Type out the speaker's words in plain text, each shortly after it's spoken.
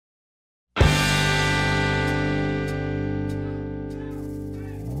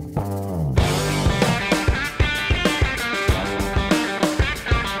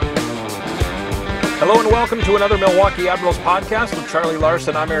Hello and welcome to another Milwaukee Admirals podcast with Charlie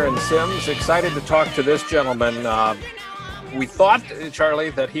Larson. I'm Aaron Sims. Excited to talk to this gentleman. We thought, Charlie,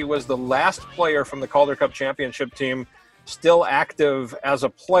 that he was the last player from the Calder Cup championship team still active as a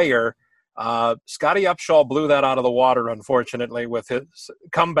player. Scottie Upshall blew that out of the water, unfortunately, with his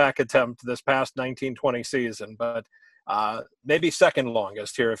comeback attempt this past 1920 season. But maybe second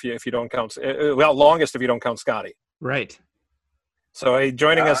longest here if you don't count. Longest if you don't count Scottie. Right. So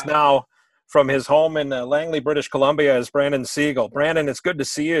joining us now from his home in Langley, British Columbia, is Brandon Siegel. Brandon, it's good to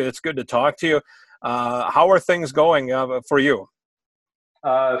see you. It's good to talk to you. How are things going for you?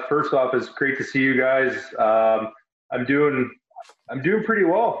 First off, it's great to see you guys. I'm doing pretty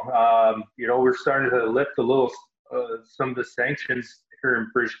well. We're starting to lift a little some of the sanctions here in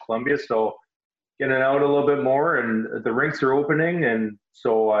British Columbia, so getting out a little bit more, and the rinks are opening, and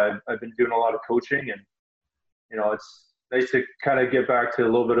so I've been doing a lot of coaching, and it's nice to kind of get back to a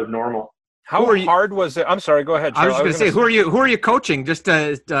little bit of normal. How hard was it? I'm sorry, go ahead, Charlie. I was going to say, who are you coaching? Just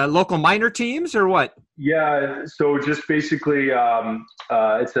local minor teams or what? Yeah, so just basically,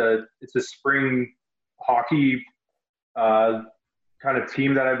 it's a spring hockey kind of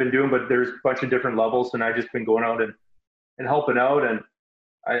team that I've been doing, but there's a bunch of different levels, and I've just been going out and helping out. And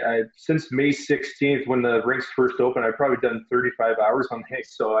I since May 16th, when the rinks first opened, I've probably done 35 hours on the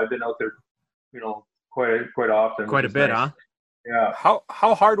ice, so I've been out there, quite often. Quite a bit, nice. Huh? Yeah.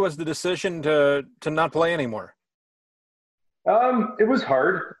 How hard was the decision to not play anymore? It was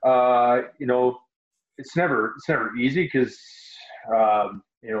hard. It's never easy because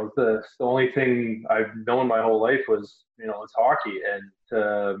the only thing I've known my whole life was it's hockey, and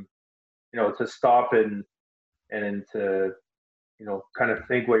to stop and to kind of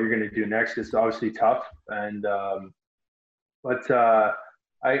think what you're going to do next is obviously tough. And but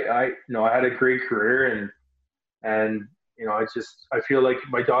I had a great career, and I feel like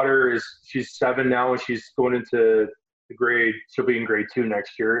my daughter she's 7 now, and she's going into she'll be in grade 2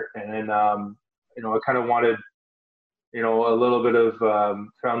 next year. And then, I kind of wanted, a little bit of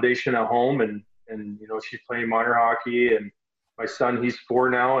foundation at home, and she's playing minor hockey, and my son, he's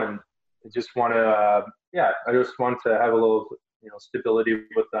 4 now, and I just want to, I just want to have a little, stability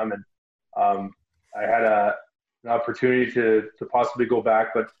with them. And I had an opportunity to possibly go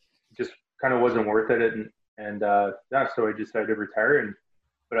back, but it just kind of wasn't worth it. And so I decided to retire,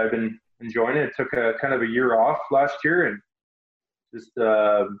 but I've been enjoying it. It took a kind of a year off last year, and just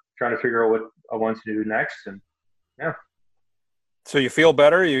trying to figure out what I want to do next. And yeah. So you feel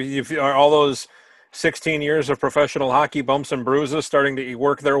better? Are all those 16 years of professional hockey bumps and bruises starting to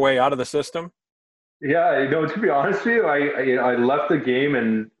work their way out of the system? Yeah, to be honest with you, I left the game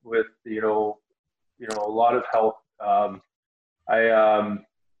and with a lot of health. I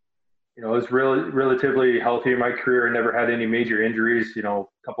was really relatively healthy in my career. I never had any major injuries, a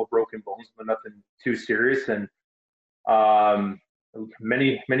couple broken bones, but nothing too serious. And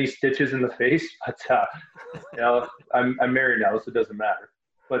many stitches in the face, but I'm married now, so it doesn't matter.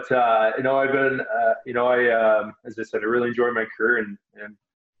 But I've been as I said, I really enjoyed my career, and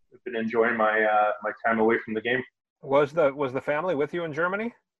I've been enjoying my time away from the game. Was the family with you in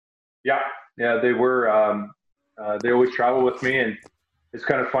Germany? Yeah, they were. They always travel with me, and it's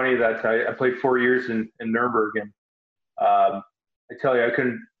kind of funny that I played 4 years in Nuremberg, and I tell you, I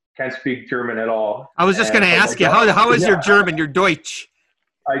can't speak German at all. I was just going to ask you, how is your German, your Deutsch?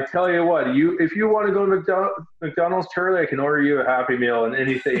 I tell you what, if you want to go to McDonald's, Charlie, I can order you a Happy Meal and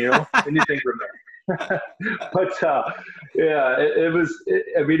anything, anything from there. But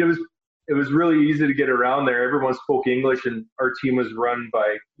it was really easy to get around there. Everyone spoke English, and our team was run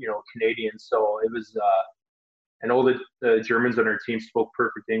by Canadians, so it was. And all the Germans on our team spoke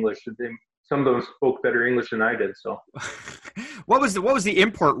perfect English. Some of them spoke better English than I did. So, what was the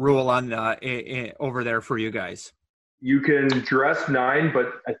import rule on over there for you guys? You can dress 9,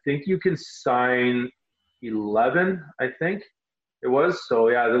 but I think you can sign 11. I think it was. So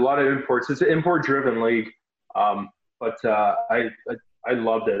yeah, there's a lot of imports. It's an import-driven league, but I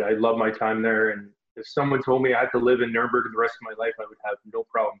loved it. I loved my time there. And if someone told me I had to live in Nuremberg the rest of my life, I would have no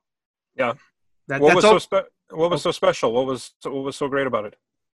problem. Yeah. What was so special? What was so great about it?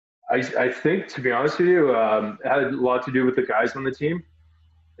 I think, to be honest with you, it had a lot to do with the guys on the team.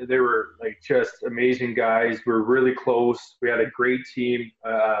 They were just amazing guys. We were really close. We had a great team.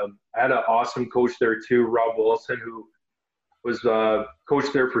 I had an awesome coach there too, Rob Wilson, who was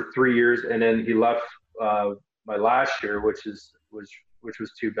coach there for 3 years, and then he left my last year, which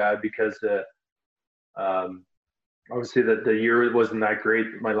was too bad because obviously the year wasn't that great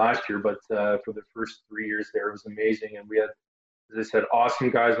my last year, but for the first 3 years there, it was amazing. And we had, as I said, awesome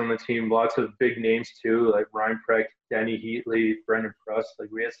guys on the team, lots of big names too, like Ryan Preck, Danny Heatley, Brendan Pruss.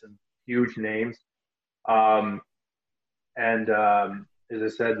 We had some huge names. As I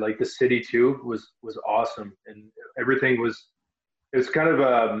said, like the city too was awesome, and everything was. It's kind of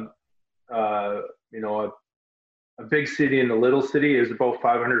a big city and a little city. It was about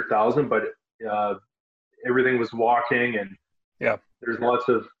 500,000, but uh, everything was walking, and Yeah. there's lots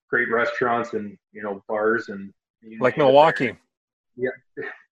of great restaurants and bars and Like Milwaukee. Yeah,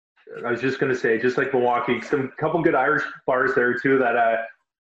 I was just gonna say, just like Milwaukee, some couple good Irish bars there too that I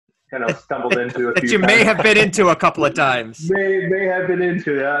kind of stumbled into a that few you may times. have been into a couple of times. May have been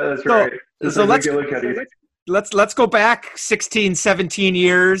into that. That's right. Just So like look at it. let's go back 16, 17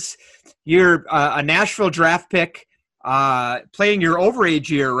 years. You're a Nashville draft pick, playing your overage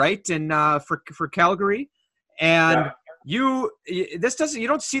year, right? And for Calgary, and you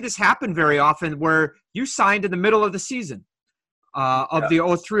don't see this happen very often, where you signed in the middle of the season of the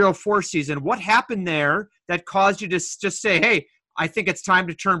 03-04 season. What happened there that caused you to just say, "Hey, I think it's time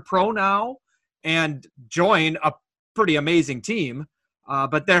to turn pro now," and join a pretty amazing team?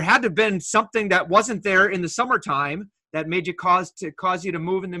 But there had to have been something that wasn't there in the summertime that made you cause you to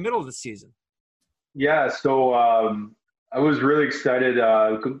move in the middle of the season. Yeah, so I was really excited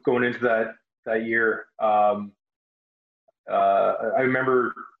going into that year. I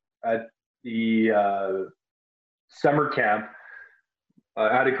remember at the summer camp,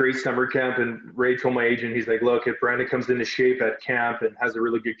 I had a great summer camp, and Ray told my agent, he's like, "Look, if Brandon comes into shape at camp and has a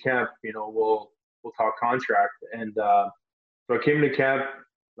really good camp, we'll talk contract." And so I came to camp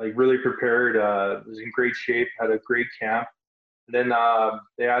like really prepared. Was in great shape, had a great camp. And then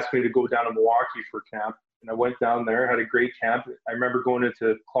they asked me to go down to Milwaukee for camp, and I went down there, had a great camp. I remember going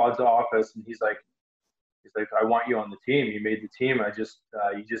into Claude's office, and he's like, "I want you on the team. You made the team. You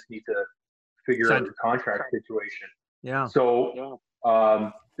just need to figure out the contract situation." Yeah. So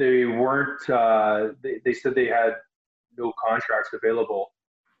they weren't. They said they had no contracts available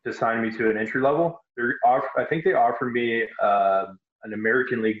to sign me to an entry level. I think they offered me an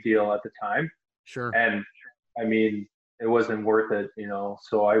American League deal at the time. Sure. And I mean, it wasn't worth it,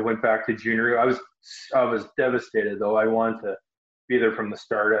 So I went back to junior. I was devastated, though. I wanted to be there from the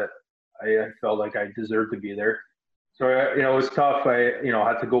start. I felt like I deserved to be there. So it was tough. I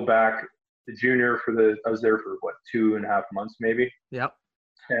had to go back to junior I was there for 2.5 months maybe. Yep.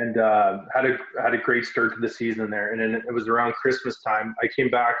 And had a great start to the season there. And then it was around Christmas time. I came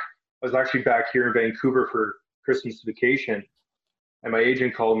back. I was actually back here in Vancouver for Christmas vacation. And my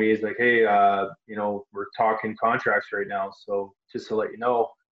agent called me. He's like, "Hey, we're talking contracts right now. So just to let you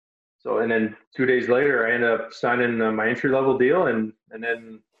know." So, and then 2 days later, I ended up signing my entry level deal. And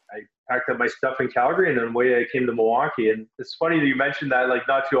then I packed up my stuff in Calgary, and then away I came to Milwaukee. And it's funny that you mentioned that, like,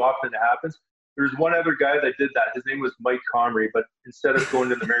 not too often it happens. There's one other guy that did that. His name was Mike Comrie, but instead of going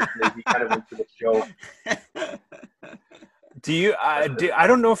to the American League, he kind of went to the show. I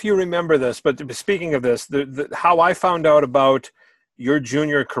don't know if you remember this, but speaking of this, how I found out about your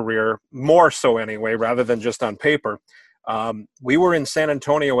junior career, more so anyway, rather than just on paper, we were in San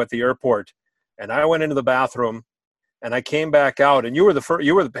Antonio at the airport, and I went into the bathroom, and I came back out, and you were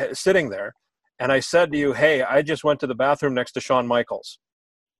sitting there, and I said to you, "Hey, I just went to the bathroom next to Shawn Michaels."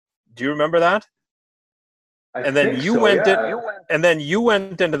 Do you remember that? And then you went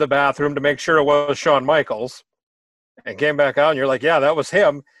into the bathroom to make sure it was Shawn Michaels, and came back out, and you're like, "Yeah, that was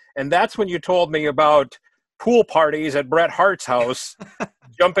him." And that's when you told me about pool parties at Bret Hart's house,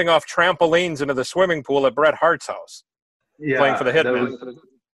 jumping off trampolines into the swimming pool at Bret Hart's house, playing for the Hitmen.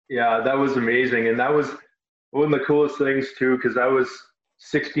 That was amazing. And that was one of the coolest things too, because I was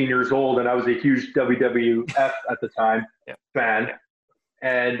 16 years old and I was a huge WWF at the time fan.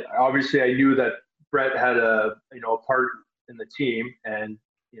 And obviously I knew that Bret had a part in the team, and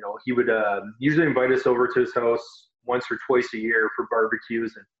he would usually invite us over to his house once or twice a year for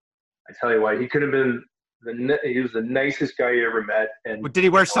barbecues. And I tell you what, he could have been he was the nicest guy you ever met. And did he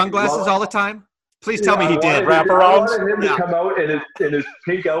wear sunglasses all the time? Please tell me he did. Wraparounds. I wanted him to come out in his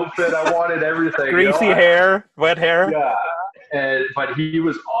pink outfit. I wanted everything. Greasy hair, wet hair. Yeah, but he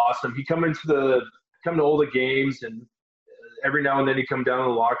was awesome. He come to all the games, and every now and then he'd come down to the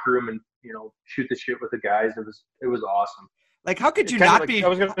locker room and shoot the shit with the guys. It was awesome. Like, how could you not be? I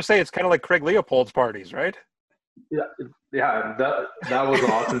was going to say, it's kind of like Craig Leopold's parties, right? Yeah, that was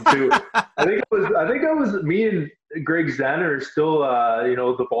awesome too. I think it was me and Greg Zenner are still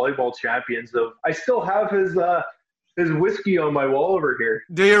the volleyball champions. I still have his whiskey on my wall over here.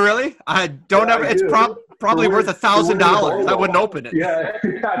 Do you really? I don't have. It's probably worth $1,000. I wouldn't open it. Yeah,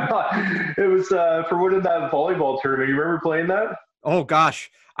 it was for winning that volleyball tournament. You remember playing that? Oh gosh,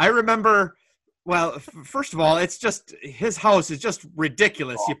 I remember. Well, first of all, it's just his house is just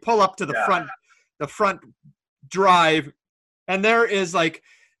ridiculous. You pull up to the front drive, and there is like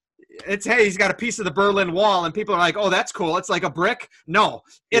hey, he's got a piece of the Berlin Wall, and people are like, oh, that's cool. It's like a brick. No,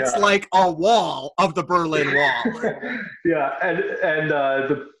 it's like a wall of the Berlin Wall. Yeah, and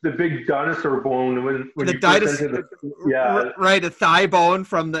the big dinosaur bone when the you dinosaur, first enter right, a thigh bone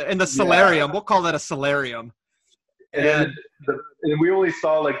from the solarium. Yeah. We'll call that a solarium. And we only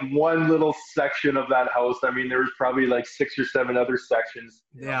saw like one little section of that house. I mean, there was probably like 6 or 7 other sections.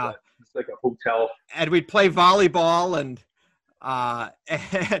 Yeah, it's like a hotel. And we'd play volleyball, and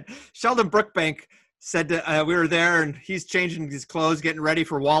Sheldon Brookbank said that, we were there, and he's changing his clothes, getting ready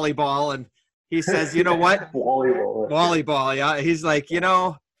for volleyball, and he says, you know what? Volleyball, yeah. He's like,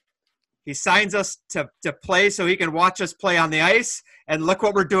 he signs us to play so he can watch us play on the ice. And look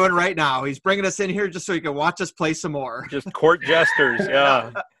what we're doing right now. He's bringing us in here just so he can watch us play some more. Just court jesters,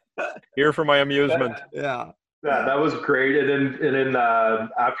 yeah. Here for my amusement. Yeah, that was great. And then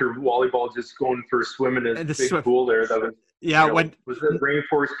after volleyball, just going for a swim in a big pool there. That was was it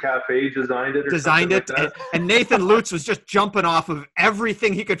Rainforest Cafe designed it? And Nathan Lutz was just jumping off of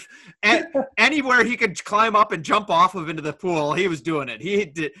everything he could, anywhere he could climb up and jump off of into the pool. He was doing it.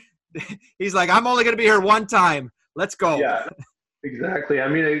 He's like, I'm only going to be here one time. Let's go. Yeah. Exactly. I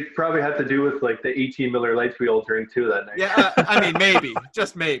mean, it probably had to do with like the 18 Miller Lights we all drank too that night. Yeah, I mean, maybe,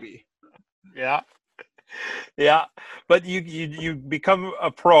 just maybe. Yeah, but you become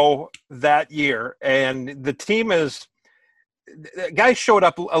a pro that year, and the team guys showed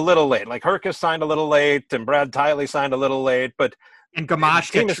up a little late. Like Herkus signed a little late, and Brad Tiley signed a little late, but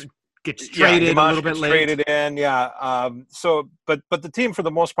Gamache gets traded a little bit late. Traded in, yeah. But the team for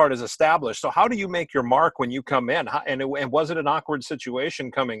the most part is established. So how do you make your mark when you come in? And was it an awkward situation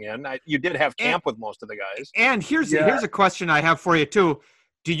coming in? You did have camp with most of the guys. And here's a question I have for you too.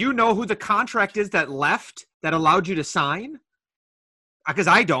 Do you know who the contract is that left that allowed you to sign? Because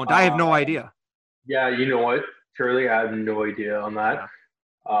I don't. I have no idea. Yeah, you know what, Charlie? I have no idea on that.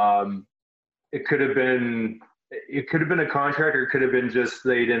 It could have been a contract, or it could have been just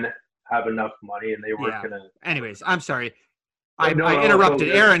they didn't have enough money and they weren't gonna. Anyways, I'm sorry. I interrupted.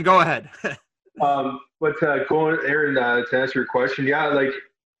 Aaron, go ahead. Aaron, to answer your question,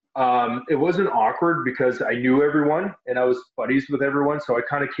 it wasn't awkward because I knew everyone and I was buddies with everyone, so I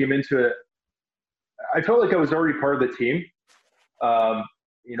kind of came into it. I felt like I was already part of the team. I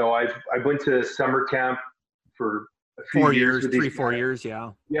went to summer camp for a few 4 years, 3-4 years,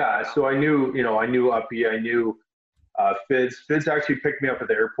 yeah. Yeah, so I knew Uppy, I knew Fitz. Fitz actually picked me up at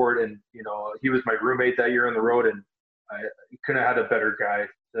the airport, and he was my roommate that year on the road, and I couldn't have had a better guy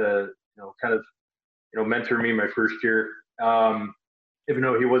to mentor me my first year. Even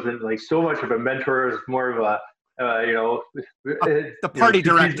though he wasn't like so much of a mentor, it was more of a the party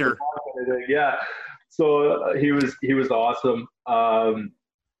director. Yeah, so he was awesome.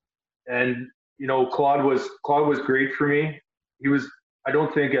 And Claude was great for me. He was. I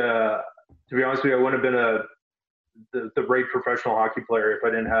don't think, to be honest with you, I wouldn't have been the right professional hockey player if I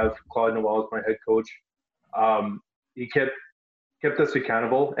didn't have Claude Noel as my head coach. He kept us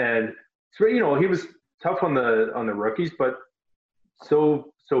accountable, and so he was tough on the rookies, but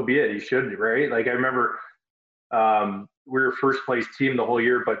so be it. He should, right? Like I remember, we were first place team the whole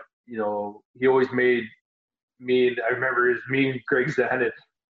year, but he always made me. I remember it was me and Greg Zanet,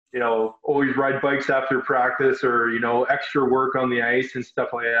 always ride bikes after practice, or extra work on the ice and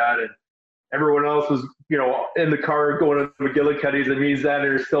stuff like that, and everyone else was, in the car going to McGillicuddy's, and me and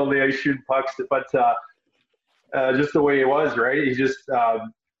Xander are still in the ice shooting pucks. But just the way he was, right? He just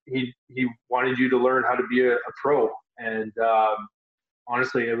he wanted you to learn how to be a pro, and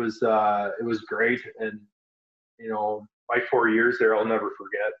honestly, it was great. And my 4 years there, I'll never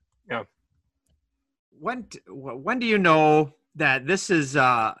forget. Yeah. When do you know that this is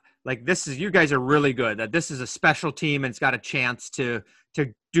you guys are really good, that this is a special team and it's got a chance to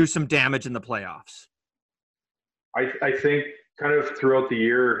do some damage in the playoffs? I think kind of throughout the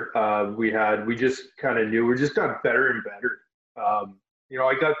year, we just kind of knew, we just got better and better.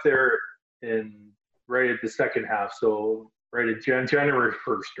 I got there right at the second half. So right at January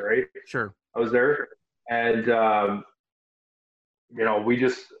 1st, right? Sure. I was there, and we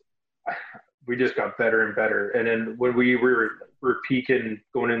just got better and better. And then when we were peaking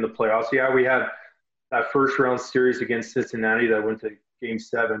going into the playoffs, we had that first round series against Cincinnati that went to Game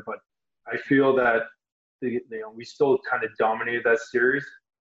 7, but I feel that we still kind of dominated that series.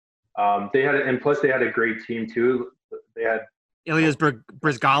 Plus they had a great team too. They had Ilya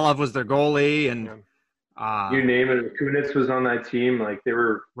Brizgalov was their goalie, and you name it. Kunitz was on that team. Like they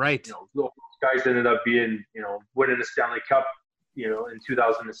were right. Those guys ended up being winning the Stanley Cup in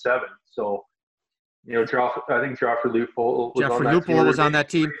 2007. So I think Joffrey Lupul was on that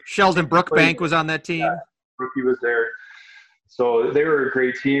team. Sheldon Brookbank was on that team. Yeah, Rookie was there. So they were a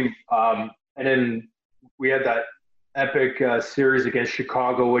great team. And then we had that epic series against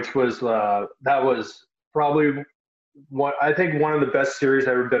Chicago, which was that was probably one of the best series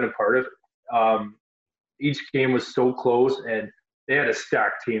I've ever been a part of. Each game was so close, and they had a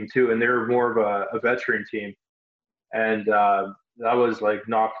stacked team too, and they were more of a veteran team. And that was like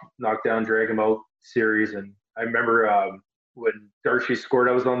knock down, drag 'em out series. And I remember when Darcy scored,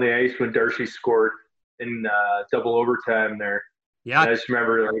 I was on the ice when Darcy scored in double overtime there. Yeah. And I just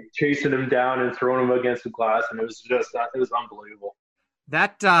remember like chasing him down and throwing him against the glass, and it was unbelievable.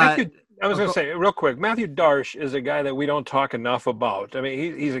 That I was going to say real quick, Matthew Darche is a guy that we don't talk enough about. I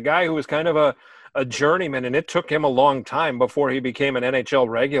mean, he's a guy who was kind of a journeyman, and it took him a long time before he became an NHL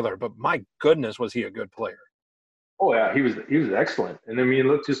regular. But my goodness, was he a good player? Oh yeah, he was excellent. And I mean,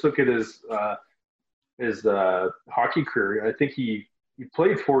 look at his hockey career. I think he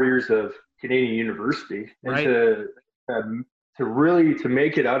played 4 years of Canadian University, right. And to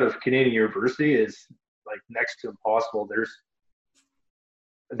make it out of Canadian University is like next to impossible.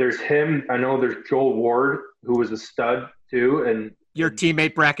 There's him. I know there's Joel Ward, who was a stud too, and your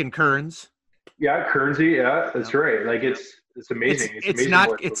teammate Bracken Kearns. Yeah, Kearnsy. Yeah, that's right. Like it's amazing.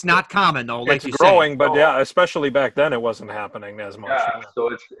 It's not common though. Like it's growing, but yeah, especially back then, it wasn't happening as much. Yeah, so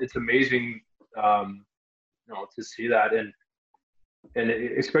it's amazing, to see that, and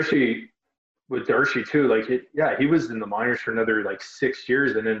especially with Darcy too. Like he was in the minors for another like 6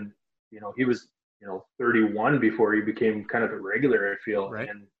 years, and then he was 31 before he became kind of a regular. I feel, right.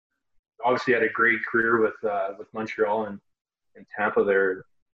 And obviously had a great career with Montreal and Tampa there.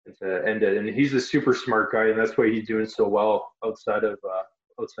 To end it, and he's a super smart guy, and that's why he's doing so well outside of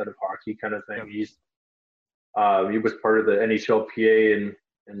hockey kind of thing. Yeah. He was part of the NHLPA,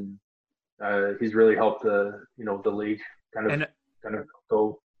 and he's really helped the league kind of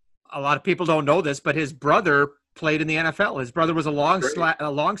go. A lot of people don't know this, but his brother played in the NFL. His brother was a long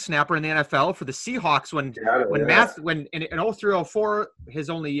snapper in the NFL for the Seahawks when in 03-04,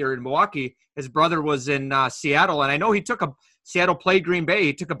 his only year in Milwaukee, his brother was in Seattle, and I know Seattle played Green Bay.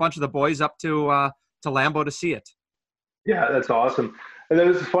 He took a bunch of the boys up to Lambeau to see it. Yeah, that's awesome. And it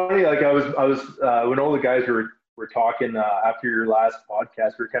was funny. Like I was when all the guys were talking after your last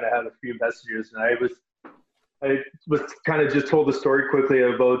podcast, we kind of had a few messages, and I was kind of just told the story quickly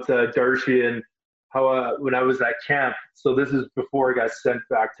about Darcy and how when I was at camp. So this is before I got sent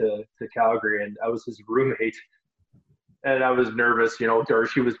back to Calgary, and I was his roommate, and I was nervous.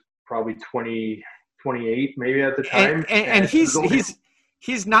 Darcy was probably 28 maybe at the time, and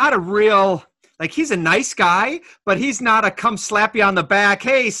he's not a real, like, he's a nice guy, but he's not a come slap you on the back,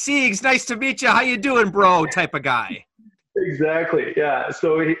 hey Siegs, nice to meet you, how you doing bro type of guy. Exactly, yeah.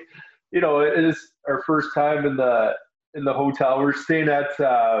 So it is our first time in the hotel. We're staying at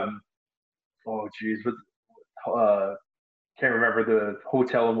can't remember the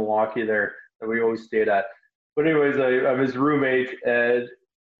hotel in Milwaukee there that we always stayed at, but anyways, I'm his roommate, and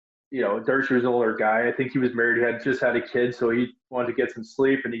Darcy was an older guy. I think he was married. He had just had a kid, so he wanted to get some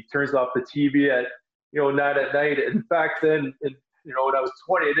sleep, and he turns off the TV at 9 at night. And back then, when I was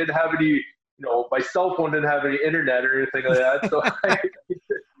 20, I didn't have any, my cell phone didn't have any internet or anything like that. So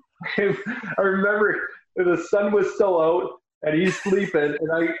I remember the sun was still out, and he's sleeping,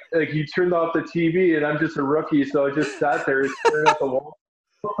 and he turned off the TV, and I'm just a rookie, so I just sat there staring at the wall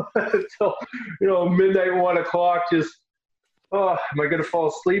until midnight, 1 o'clock, just. Oh, am I going to fall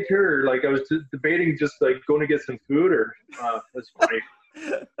asleep here? Or, like, I was debating just like going to get some food, or that's funny.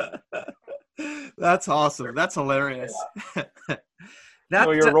 That's awesome. That's hilarious. Yeah.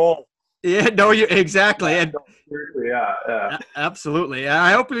 Your role. Yeah, no, you exactly. And yeah. Absolutely.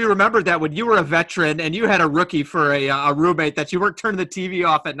 I hope you remembered that when you were a veteran and you had a rookie for a roommate, that you weren't turning the TV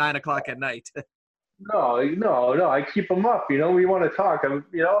off at 9 o'clock at night. No. I keep them up. We want to talk. I'm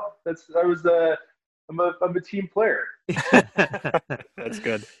a team player. That's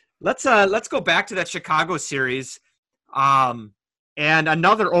good. Let's go back to that Chicago series, and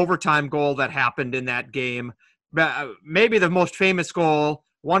another overtime goal that happened in that game. Maybe the most famous goal,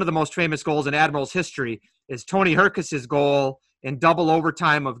 one of the most famous goals in Admirals history, is Tony Herkus's goal in double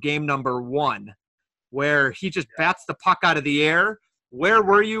overtime of game number 1, where he just bats the puck out of the air. Where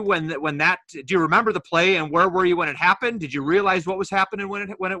were you when that? Do you remember the play, and where were you when it happened? Did you realize what was happening when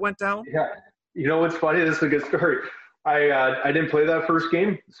it went down? Yeah. What's funny? This is a good story. I didn't play that first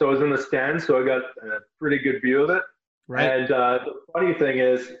game, so I was in the stands, so I got a pretty good view of it. Right. And the funny thing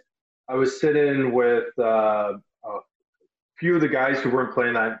is, I was sitting with a few of the guys who weren't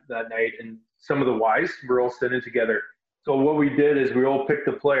playing that night, and some of the Ys were all sitting together. So what we did is we all picked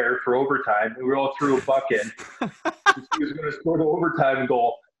a player for overtime, and we all threw a buck in. He was going to score the overtime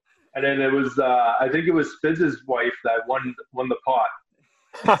goal. And then it was I think it was Fidz's wife that won the pot.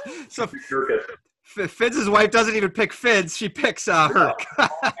 So Fidz's wife doesn't even pick Fidz; she picks Herc. I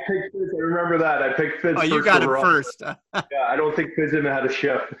picked Fidz. I remember that. I picked Fidz. Oh, you got overall. it first. Yeah, I don't think Fidz even had a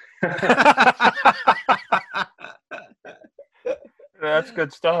shift. That's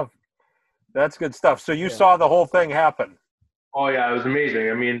good stuff. That's good stuff. So you saw the whole thing happen. Oh yeah, it was amazing.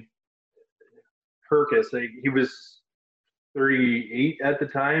 I mean, Hercus, he was 38 at the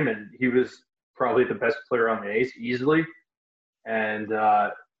time, and he was probably the best player on the ice easily. And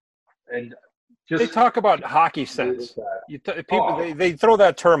just they talk about hockey sense. They throw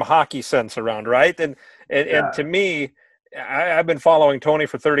that term hockey sense around, right? And to me, I've been following Tony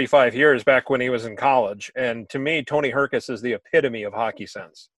for 35 years back when he was in college, and to me, Tony Hercus is the epitome of hockey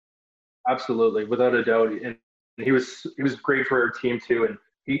sense. Absolutely, without a doubt, and he was great for our team too. And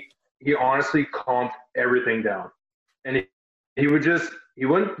he honestly calmed everything down, and he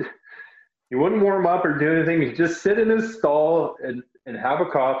wouldn't warm up or do anything. He'd just sit in his stall and have a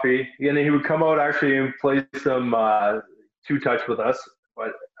coffee, and then he would come out actually and play some two-touch with us.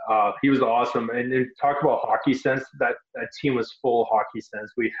 But he was awesome. And then talk about hockey sense. That team was full of hockey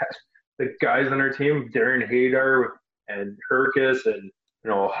sense. We had the guys on our team, Darren Haydar and Hercus, and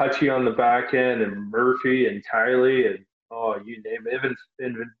Hutchie on the back end, and Murphy and Tiley, and you name it,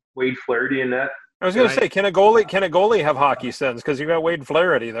 even Wade Flaherty in that. I was going to say, can a goalie have hockey sense? Because you got Wade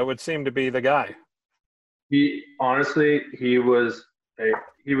Flaherty, that would seem to be the guy. He was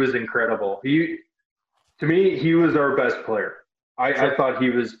incredible. To me, he was our best player. I thought he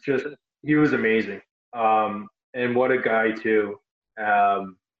was amazing. And what a guy too.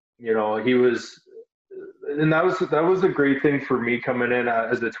 He was, and that was a great thing for me coming in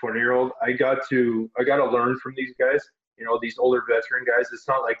as a 20-year-old. I got to learn from these guys. These older veteran guys. It's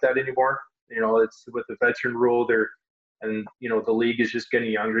not like that anymore. It's with the veteran rule there, and the league is just getting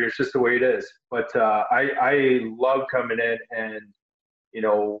younger. It's just the way it is. But I love coming in and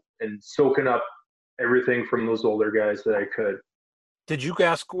soaking up everything from those older guys that I could. Did you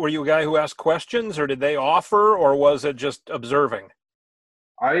were you a guy who asked questions, or did they offer, or was it just observing?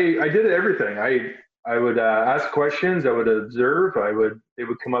 I did everything. I would ask questions. I would observe. They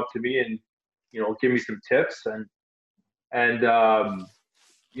would come up to me and give me some tips, and and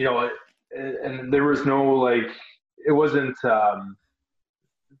there was no it wasn't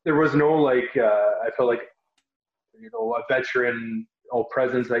there was no I felt like a veteran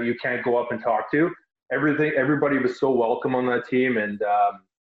presence that you can't go up and talk to. Everybody was so welcome on that team, and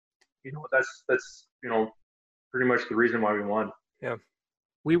that's pretty much the reason why we won. Yeah.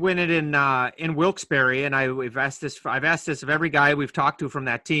 We win it in Wilkes-Barre, and I've asked this of every guy we've talked to from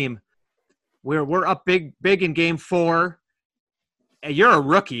that team. We're up big in game 4. You're a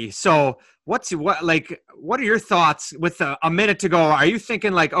rookie, so what are your thoughts with a minute to go? Are you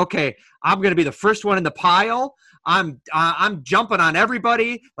thinking okay, I'm going to be the first one in the pile? I'm jumping on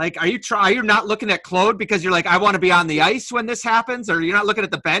everybody. Are you not looking at Claude because you're I want to be on the ice when this happens, or you're not looking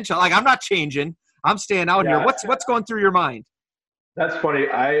at the bench? I'm not changing. I'm staying out here. What's going through your mind? That's funny.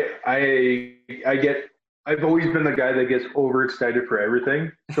 I've always been the guy that gets overexcited for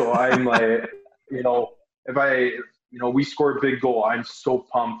everything. So I'm if we score a big goal, I'm so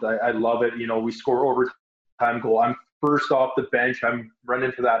pumped. I love it. We score overtime goal, I'm first off the bench. I'm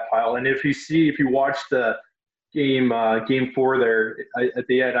running to that pile. And if you watch the game 4 there at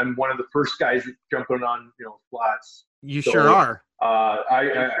the end, I'm one of the first guys jumping on flats. You sure are.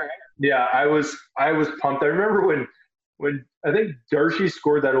 I was pumped. I remember when I think Darcy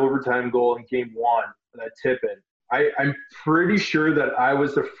scored that overtime goal in game 1, that tip-in. I'm pretty sure that I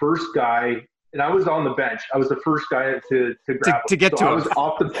was the first guy, and I was on the bench. I was the first guy to grab to get to him. I was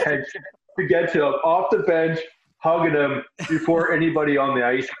off the bench to get to him, off the bench, hugging him before anybody on the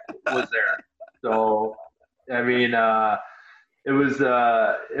ice was there. So, I mean, it was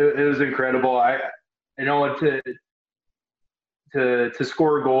incredible. To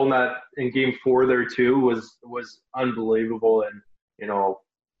score a goal in game 4 there too was unbelievable. And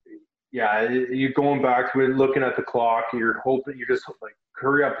you're going back to it, looking at the clock, you're hoping, you're just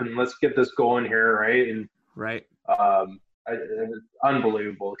hurry up and let's get this going here, right? And right.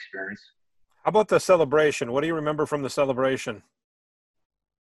 Unbelievable experience. How about the celebration? What do you remember from the celebration?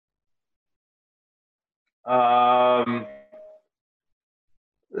 In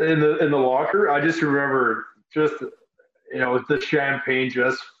the locker, I just remember the champagne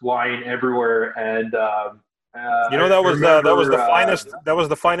just flying everywhere, and that was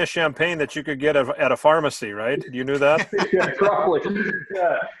the finest champagne that you could get at a pharmacy, right? You knew that? Yeah, probably.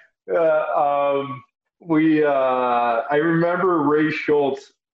 Yeah. I remember Ray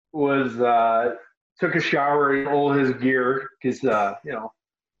Schultz took a shower in all his gear because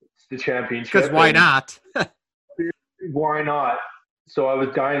the championship. Because why not? Why not? So I was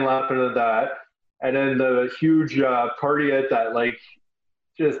dying laughing at that. And then the huge party at that, like,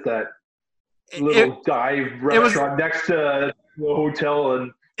 just that little dive restaurant next to the hotel.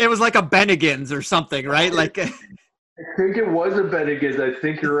 And it was like a Bennigan's or something, right? Like, I think it was a Bennigan's. I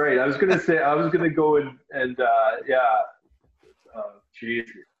think you're right. I was going to go and geez,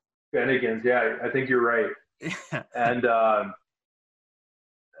 Bennigan's. Yeah, I think you're right. And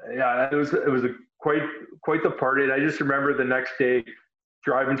it was quite the party. And I just remember the next day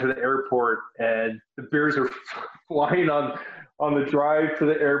driving to the airport, and the beers are flying on the drive to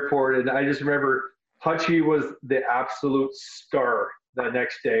the airport. And I just remember Hutchie was the absolute star that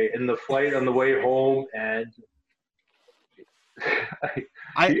next day in the flight on the way home. And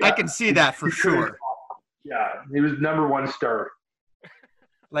I can see that for sure. Yeah, he was number one star.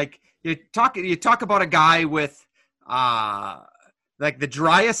 Like you talk about a guy with like the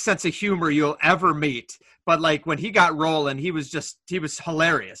driest sense of humor you'll ever meet. But like when he got rolling, he was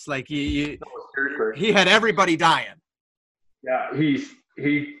hilarious. Like he had everybody dying. Yeah, he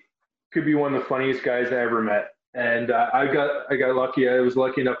could be one of the funniest guys I ever met. And I got lucky. I was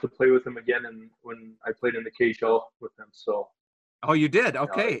lucky enough to play with him again, and when I played in the KHL with him. So. Oh, you did?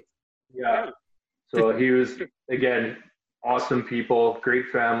 Okay. Yeah. So he was, again, awesome people, great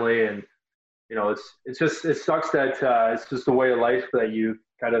family, and it sucks that it's just a way of life that you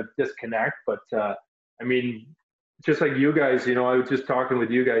kind of disconnect. But I mean, just like you guys, I was just talking with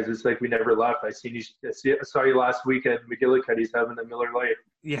you guys. It's like we never left. I saw you last week at McGillicuddy's having a Miller Lite.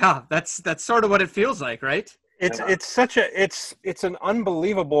 Yeah, that's sort of what it feels like, right? It's an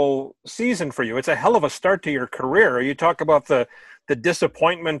unbelievable season for you. It's a hell of a start to your career. You talk about the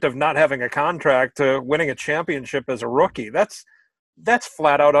disappointment of not having a contract to winning a championship as a rookie. That's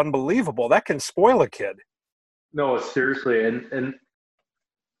flat out unbelievable. That can spoil a kid. No, seriously. And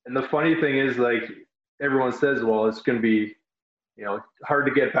the funny thing is, like, everyone says, well, it's going to be, hard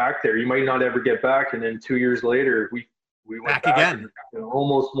to get back there. You might not ever get back. And then 2 years later, we went back again. And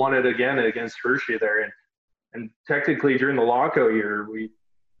almost won it again against Hershey there. And technically during the lockout year, we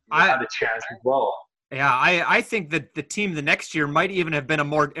had a chance as well. Yeah, I think that the team the next year might even have been a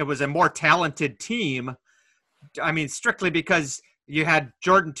more talented team. I mean, strictly because you had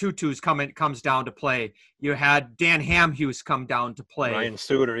Jordan Tutus comes down to play. You had Dan Hamhuis come down to play. Ryan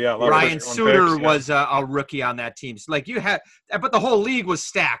Suter, yeah. Ryan Suter was a rookie on that team. So, like, you had, but the whole league was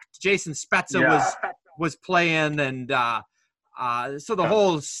stacked. Jason Spezza was playing, and so the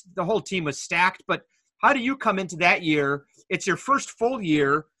whole team was stacked. But how do you come into that year? It's your first full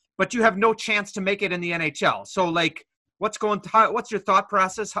year, but you have no chance to make it in the NHL. So, like, what's your thought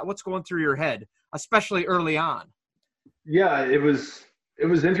process? What's going through your head, especially early on? Yeah, it was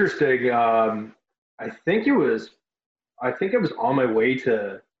interesting. I think it was on my way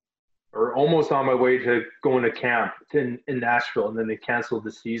to, or almost on my way to going to camp in Nashville, and then they canceled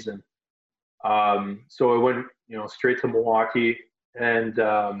the season. So I went, straight to Milwaukee, and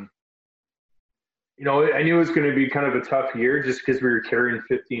I knew it was going to be kind of a tough year just because we were carrying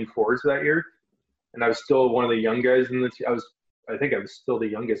 15 forwards that year, and I was still one of the young guys in the team. I think I was still the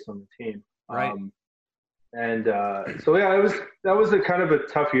youngest on the team. Right. So yeah, that was a kind of a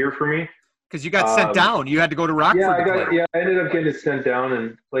tough year for me. Because you got sent down. You had to go to Rockford. I ended up getting sent down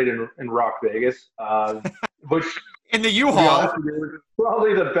and played in Rock Vegas, which in the U-Haul.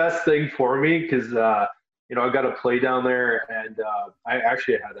 Probably the best thing for me because I got to play down there, and I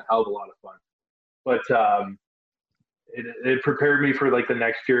actually had a hell of a lot of fun. But it prepared me for like the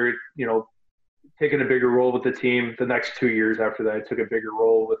next year, taking a bigger role with the team. The next 2 years after that, I took a bigger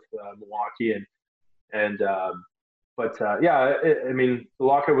role with Milwaukee, I mean, the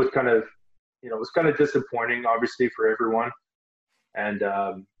lockout was kind of, it was kind of disappointing, obviously, for everyone, and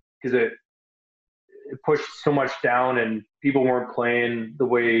because it pushed so much down, and people weren't playing the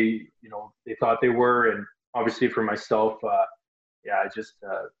way they thought they were, and obviously for myself, it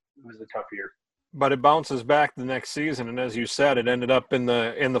was a tough year. But it bounces back the next season, and as you said, it ended up in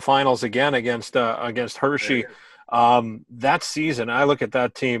the finals again against Hershey. That season, I look at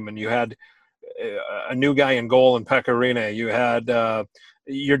that team, and you had a new guy in goal in Pekka Rinne. You had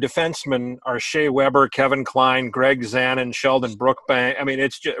your defensemen are Shea Weber, Kevin Klein, Greg Zanin, Sheldon Brookbank. I mean,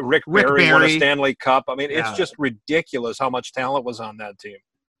 it's just Rick Barry won a Stanley Cup. I mean, it's just ridiculous how much talent was on that team.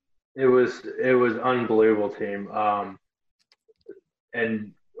 It was unbelievable team.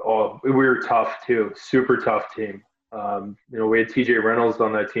 And we were tough too, super tough team. We had TJ Reynolds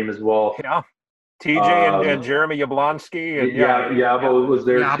on that team as well. Yeah. TJ and Jeremy Yablonsky. And Yabo was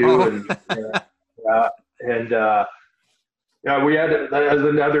there too. And we had that was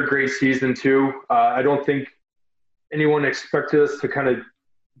another great season too. I don't think anyone expected us to kind of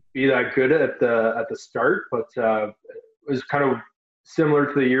be that good at the start, but it was kind of similar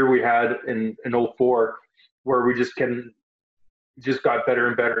to the year we had in 04, where we just got better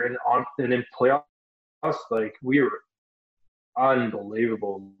and better, and in playoffs, like we were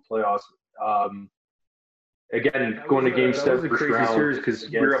unbelievable in playoffs. Again, going to game 7 first round series because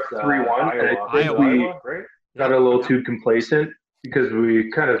we were up 3-1, and I think we got a little too complacent because we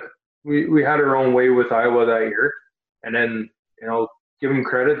had our own way with Iowa that year, and then give them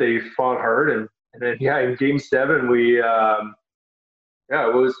credit, they fought hard, and then in game 7 we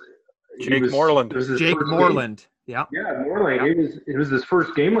it was Jake Moreland. Jake Moreland. Yeah. Yeah, Moreland. It was his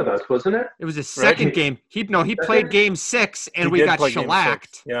first game with us, wasn't it? It was his second game. He played game 6, and we got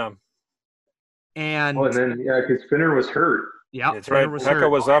shellacked. Yeah. And then because Finner was hurt. Yeah, that's right. Pekka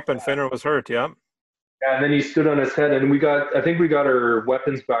was up and Finner was hurt. Yeah. Yeah, and then he stood on his head, and I think we got our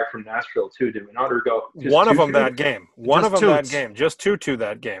weapons back from Nashville too, did we not? Or go one of them that game. One of them that game. Just Tutu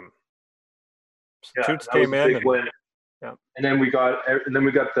that game. Yeah, Toots came in. And then we got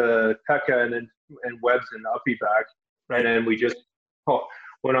the Pekka and Webbs and Uppy back, right? And then we just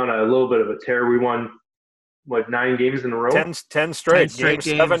went on a little bit of a tear. We won 9 games in a row. 10 straight. Game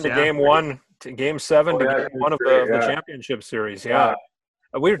 7 to game 1 to game 7 to game 1 of the championship series. Yeah.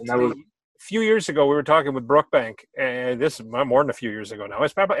 A few years ago, we were talking with Brookbank, and this is more than a few years ago now.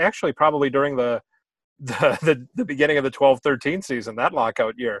 It's probably during the beginning of the 12-13 season, that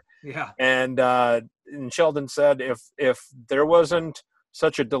lockout year. Yeah. And Sheldon said if there wasn't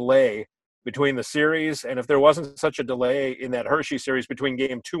such a delay between the series, and if there wasn't such a delay in that Hershey series between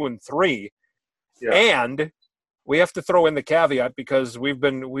game 2 and 3, and we have to throw in the caveat because we've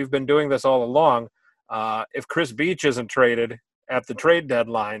been doing this all along. If Chris Beach isn't traded at the trade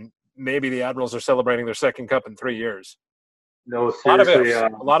deadline, maybe the Admirals are celebrating their second cup in 3 years. No, seriously, a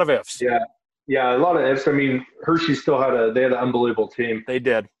lot of ifs. Yeah, a lot of ifs. I mean, Hershey still had an unbelievable team. They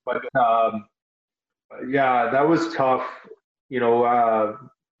did, but that was tough.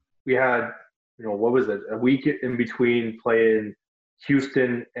 We had what was it? A week in between playing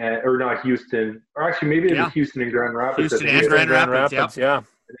Houston or actually maybe it was Houston and Grand Rapids. Houston and Grand Rapids, yeah.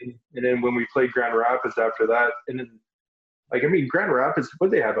 And then when we played Grand Rapids after that, and then Grand Rapids, what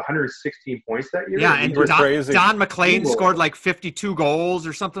did they have? 116 points that year? Yeah, and Don McLean scored like 52 goals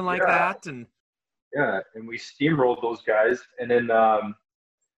or something like that. And and we steamrolled those guys. And then,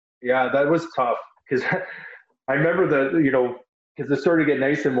 that was tough because I remember that, because it started to get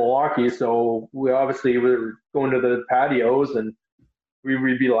nice in Milwaukee. So we were going to the patios and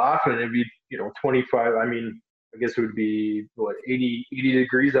we'd be laughing. It'd be, 25. I guess it would be 80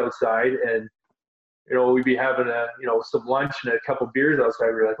 degrees outside, and we'd be having some lunch and a couple beers outside.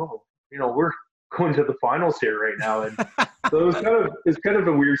 We're like, we're going to the finals here right now, and so it's kind of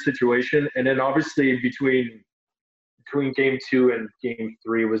a weird situation. And then obviously between game 2 and game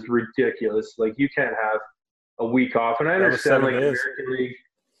 3 was ridiculous. Like you can't have a week off, and I understand like the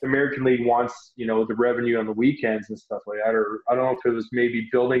American League wants the revenue on the weekends and stuff like that. Or I don't know if it was maybe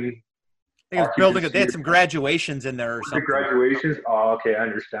building. I think it was building. They had some graduations in there or something. The graduations. Oh, okay, I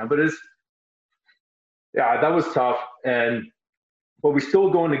understand. But that was tough. But we still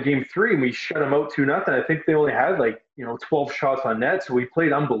go into game 3 and we shut them out 2-0. I think they only had 12 shots on net, so we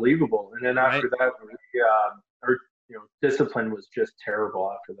played unbelievable. And then after that, our discipline was just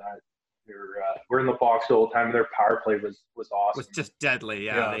terrible. After that, we're in the box all the time. And their power play was awesome. It was just deadly.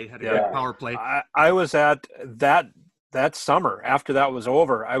 Yeah, they had a great power play. I was at that summer after that was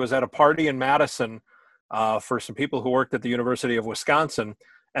over. I was at a party in Madison for some people who worked at the University of Wisconsin,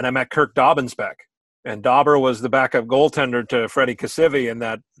 and I met Kirk Dobbensbeck. And Dauber was the backup goaltender to Freddie Kasivi in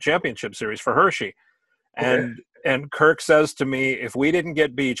that championship series for Hershey. And Kirk says to me, if we didn't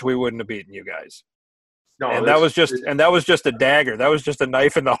get Beach, we wouldn't have beaten you guys. No, and that was just a dagger. That was just a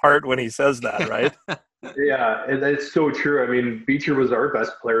knife in the heart when he says that, right? Yeah, and it's so true. I mean, Beecher was our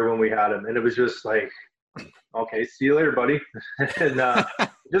best player when we had him, and it was just like, okay, see you later, buddy. And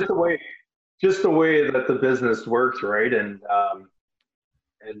just the way that the business works, right? And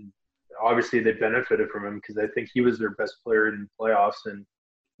obviously they benefited from him because I think he was their best player in playoffs, and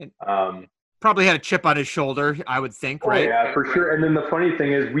probably had a chip on his shoulder, I would think, right? Yeah, for sure. And then the funny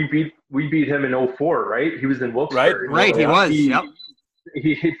thing is, we beat him in 04, right? He was in Wilkes-Barre. Right, he was. Yep.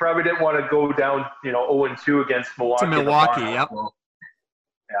 He probably didn't want to go down, 0-2 against Milwaukee. To Milwaukee, yep. So,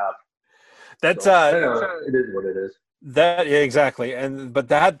 yeah. That's it is what it is. Exactly. But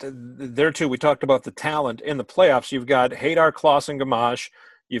there too, we talked about the talent in the playoffs. You've got Hadar, Kloss, and Gamache.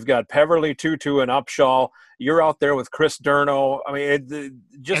 You've got Peverly, Tutu, and Upshaw. You're out there with Chris Durno. I mean,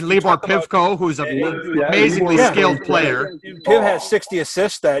 and Libor Pivko, who's an amazingly skilled player. Piv had 60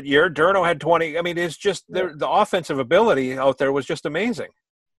 assists that year. Durno had 20. I mean, it's just the offensive ability out there was just amazing.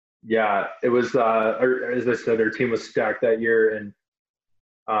 Yeah, it was. As I said, our team was stacked that year, and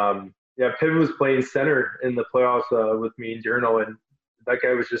yeah, Piven was playing center in the playoffs with me and Journo, and that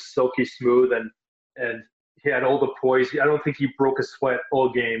guy was just silky smooth, and he had all the poise. I don't think he broke a sweat all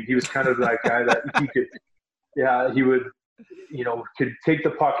game. He was kind of that guy that he could, yeah, he would, could take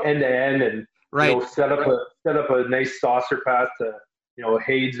the puck end to end and Right. set up a nice saucer pass to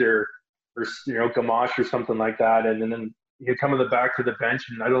Hayes or Gamache or something like that, and then he'd come in the back to the bench,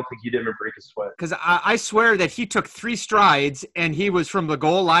 and I don't think he'd even break a sweat. Because I swear that he took 3 strides and he was from the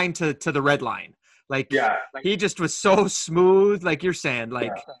goal line to the red line. Like, Yeah, he just was so smooth, like you're saying.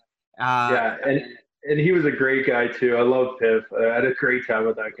 Like, yeah, and he was a great guy too. I love Piv. I had a great time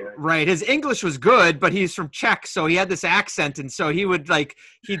with that guy. right. His English was good, but he's from Czech, so he had this accent, and so he would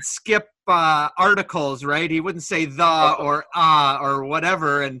he'd skip articles, right? He wouldn't say the or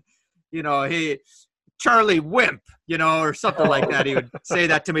whatever, and he Charlie Wimp, or something like that. He would say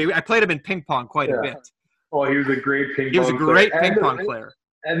that to me. I played him in ping pong quite a bit. Oh, he was a great ping pong. He was a great player. ping pong player.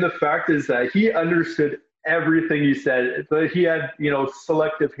 And the fact is that he understood everything you said. But he had,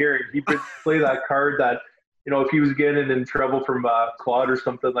 selective hearing. He could play that card that, if he was getting in trouble from Claude or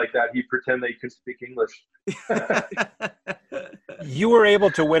something like that, he'd pretend that he could speak English. You were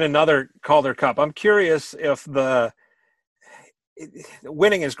able to win another Calder Cup. I'm curious if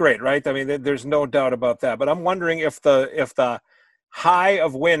winning is great, right? I mean, there's no doubt about that. But I'm wondering if the high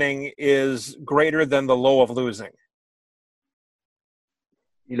of winning is greater than the low of losing.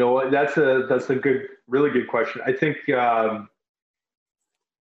 You know what? That's a really good question. I think,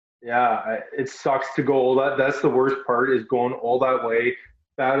 it sucks to go all that. That's the worst part, is going all that way,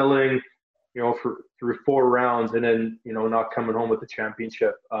 battling, through 4 rounds, and then not coming home with the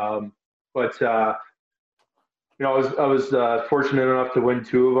championship. I was fortunate enough to win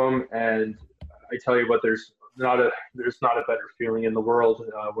 2 of them, and I tell you what, there's not a better feeling in the world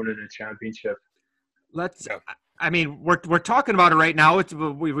winning a championship. I mean, we're talking about it right now.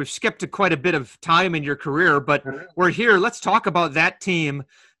 We've skipped quite a bit of time in your career, but we're here. Let's talk about that team.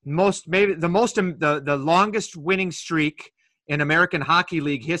 The longest winning streak in American Hockey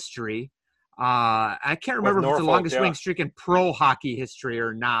League history. I can't remember if it's the longest winning streak in pro hockey history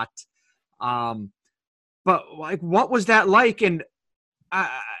or not. But what was that like? And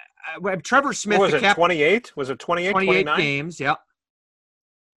Trevor Smith, what was it, 28? Was it 28? 28 games, yeah.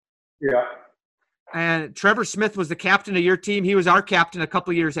 Yeah. And Trevor Smith was the captain of your team. He was our captain a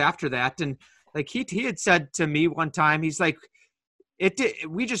couple of years after that. And he had said to me one time, he's like,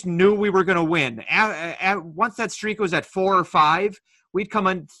 we just knew we were going to win. Once that streak was at 4 or 5, we'd come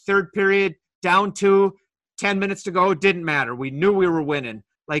in third period, down 2, 10 minutes to go. Didn't matter. We knew we were winning.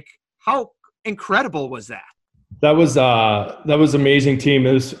 Like, how incredible was that? That was amazing team.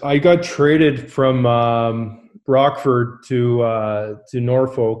 I got traded from Rockford to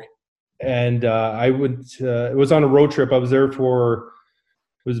Norfolk, and it was on a road trip. I was there it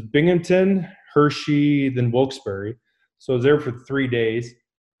was Binghamton, Hershey, then Wilkes-Barre. So I was there for 3 days,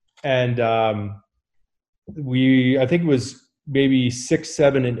 and I think it was maybe 6,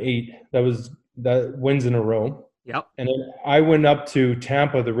 7, and 8. That wins in a row. Yep. And then I went up to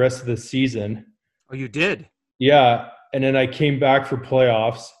Tampa the rest of the season. Oh, you did? Yeah. And then I came back for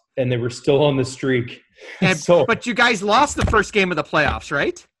playoffs, and they were still on the streak. But you guys lost the first game of the playoffs,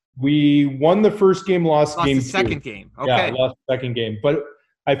 right? We won the first game, lost game the 2. Second game. Okay. Yeah, lost the second game. But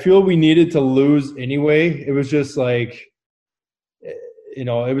I feel we needed to lose anyway. It was just like,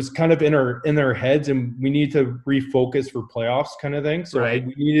 it was kind of in our heads, and we need to refocus for playoffs kind of thing. So right.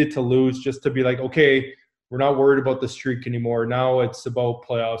 We needed to lose just to be like, okay, we're not worried about the streak anymore. Now it's about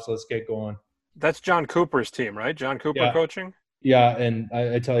playoffs. Let's get going. That's John Cooper's team, right? John Cooper coaching? Yeah, and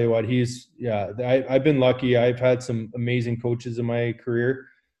I tell you what, I've been lucky. I've had some amazing coaches in my career,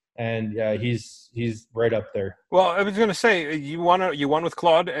 and he's right up there. Well, I was going to say, you won with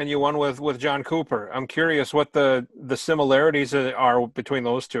Claude and you won with John Cooper. I'm curious what the similarities are between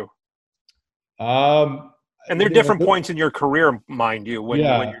those two. And they're different points in your career, mind you, when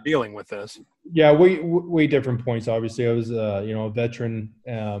you're dealing with this. Yeah, way different points. Obviously, I was a veteran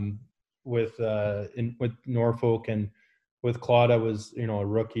with Norfolk, and with Claude I was a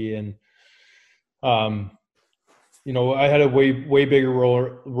rookie, and I had a way bigger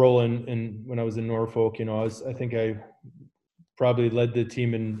role in when I was in Norfolk. I think I probably led the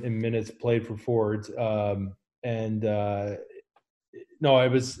team in minutes played for forwards, and no,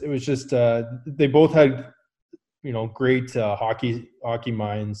 it was just they both had great hockey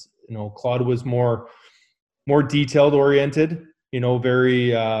minds. Claude was more detailed oriented,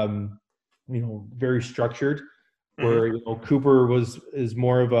 very very structured, where Cooper is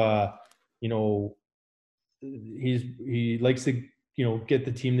more of a he likes to get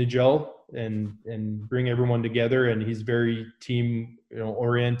the team to gel and bring everyone together. And he's very team,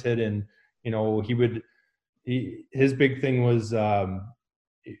 oriented. And, his big thing was,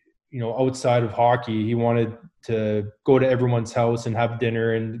 outside of hockey, he wanted to go to everyone's house and have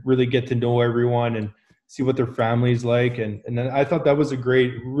dinner and really get to know everyone and see what their family's like. And then I thought that was a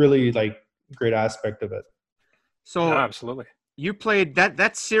great aspect of it. So yeah, absolutely. You played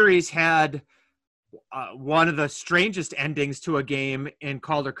that series had one of the strangest endings to a game in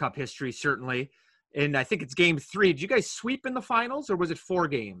Calder Cup history, certainly. And I think it's game 3. Did you guys sweep in the finals, or was it 4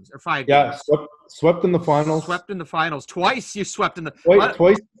 games or 5 games? Yeah, swept in the finals. Swept in the finals. Twice you swept in the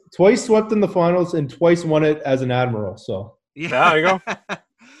twice swept in the finals, and twice won it as an Admiral. So yeah, there you go.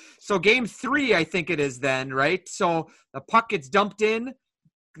 So game 3, I think it is then, right? So the puck gets dumped in.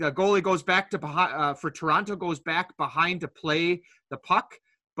 The goalie goes back to behind for Toronto, goes back behind to play the puck,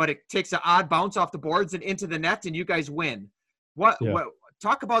 but it takes an odd bounce off the boards and into the net, and you guys win. What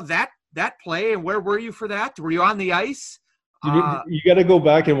talk about that play, and where were you for that? Were you on the ice? You got to go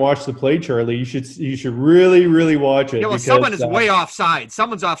back and watch the play, Charlie. You should really, really watch it. Yeah, well, someone is way offside.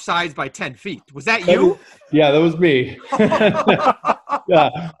 Someone's offsides by 10 feet. Was that you? Yeah, that was me.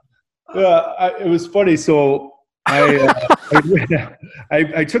 Yeah, it was funny. So I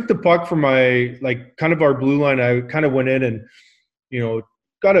took the puck from my kind of our blue line. I kind of went in and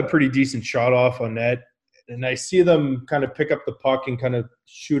got a pretty decent shot off on net, and I see them kind of pick up the puck and kind of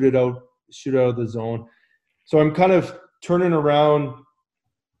shoot it out of the zone. So I'm kind of turning around,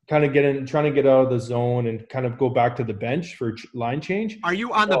 kind of trying to get out of the zone and kind of go back to the bench for line change. Are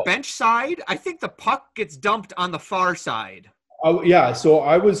you on the bench side? I think the puck gets dumped on the far side. Oh yeah, so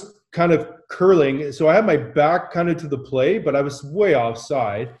I was kind of curling. So I had my back kind of to the play, but I was way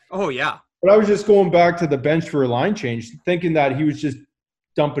offside. Oh yeah. But I was just going back to the bench for a line change, thinking that he was just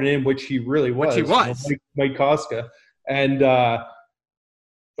dumping in, which he really was. Mike Koska. And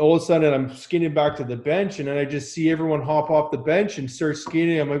all of a sudden I'm skating back to the bench, and then I just see everyone hop off the bench and start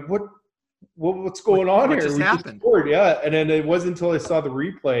skating. I'm like, what's going on here? What just happened? Scored, yeah. And then it wasn't until I saw the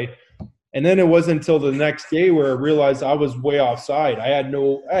replay. And then it wasn't until the next day where I realized I was way offside. I had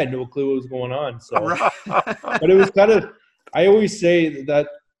no clue what was going on. So, but it was kind of, I always say that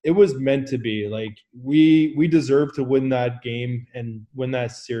it was meant to be. Like we deserved to win that game and win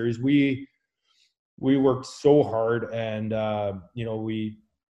that series. We worked so hard, and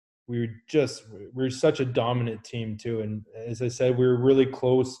we're such a dominant team too. And as I said, we were really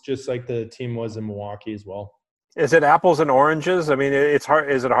close, just like the team was in Milwaukee as well. Is it apples and oranges? I mean, it's hard.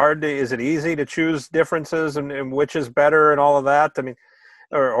 Is it easy to choose differences and which is better and all of that? I mean,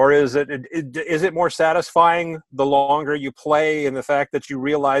 or is it more satisfying the longer you play, and the fact that you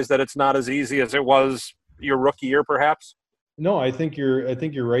realize that it's not as easy as it was your rookie year, perhaps? No, I think you're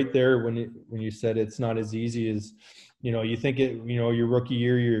right there when you said it's not as easy as, you think it, your rookie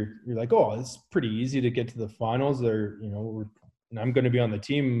year, you're like, oh, it's pretty easy to get to the finals. And I'm going to be on the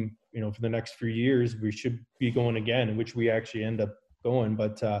team, for the next few years. We should be going again, which we actually end up going.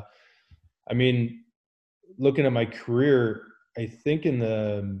 But I mean, looking at my career, I think in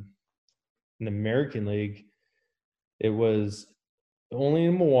the American League, it was only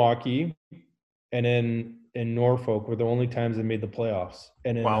in Milwaukee and in Norfolk were the only times I made the playoffs.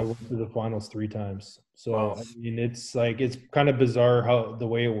 And then I went to the finals 3 times. So I mean, it's kind of bizarre how the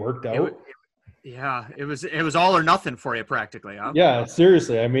way it worked out. It was all or nothing for you practically, huh? Yeah,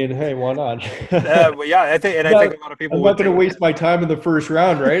 seriously. I mean, hey, why not? I think a lot of people. I'm not going to waste my time in the first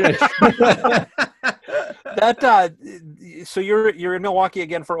round, right? So you're in Milwaukee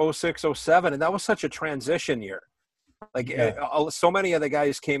again for 06-07, and that was such a transition year. So many of the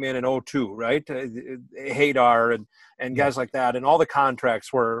guys came in 02, right? Hadar and guys like that, and all the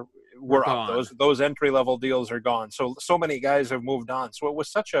contracts were up. Those entry level deals are gone. So many guys have moved on. So it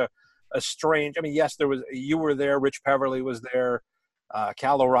was such a strange. I mean, yes, you were there. Rich Peverly was there.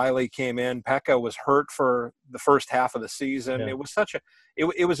 Cal O'Reilly came in. Pekka was hurt for the first half of the season. Yeah. It was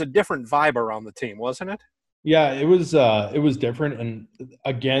it was a different vibe around the team, wasn't it? Yeah, it was different. And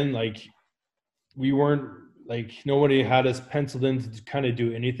again, we weren't nobody had us penciled in to kind of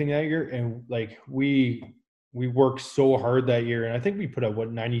do anything that year. And we worked so hard that year, and I think we put up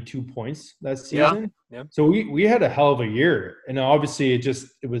 92 points that season. Yeah. So we had a hell of a year, and obviously it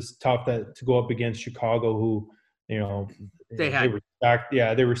was tough to go up against Chicago, who they were stacked.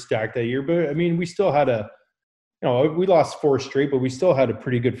 Yeah, they were stacked that year. But I mean, we still had we lost 4 straight, but we still had a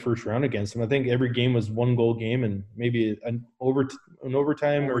pretty good first round against them. I think every game was 1-goal game, and maybe an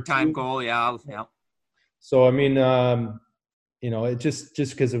overtime goal. Yeah. So I mean. It just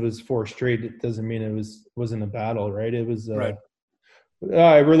because it was 4 straight, it doesn't mean it wasn't a battle, right? It was. Right.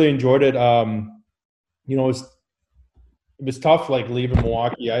 I really enjoyed it. was tough, like leaving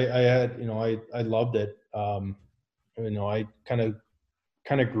Milwaukee. I had, I loved it. I kind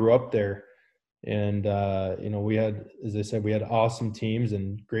of grew up there, and we had, as I said, we had awesome teams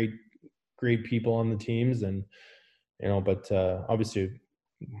and great people on the teams, and but obviously,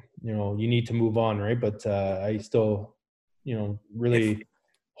 you need to move on, right? But I still, really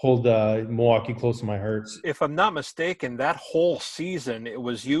hold Milwaukee close to my heart. If I'm not mistaken, that whole season it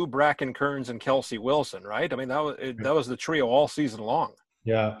was you, Bracken Kearns, and Kelsey Wilson, right? I mean, that was the trio all season long.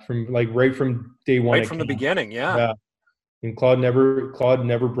 Yeah, right from day one, right from the beginning. Yeah. And Claude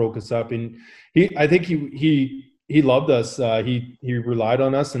never broke us up, and I think he loved us. He relied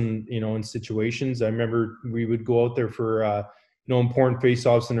on us, and in situations. I remember we would go out there for important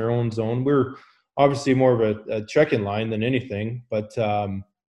face-offs in our own zone. We're obviously more of a check-in line than anything, but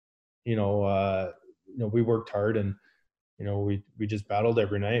we worked hard, and we just battled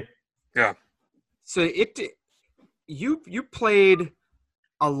every night. Yeah. So you played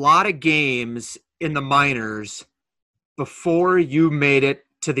a lot of games in the minors before you made it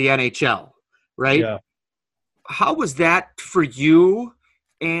to the NHL, right? Yeah. How was that for you?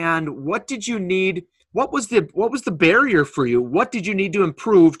 And what did you need? What was the barrier for you? What did you need to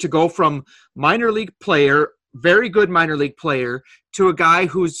improve to go from minor league player, very good minor league player, to a guy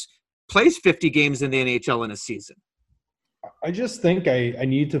who's plays 50 games in the NHL in a season? I just think I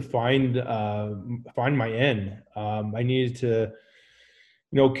need to find my end. I needed to,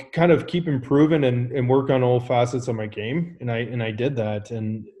 kind of keep improving and work on all facets of my game, and I did that.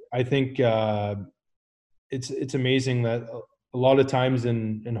 And I think it's amazing that a lot of times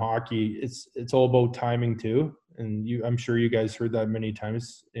in hockey, it's all about timing too. And I'm sure you guys heard that many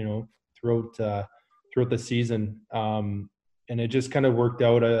times, throughout the season. And it just kind of worked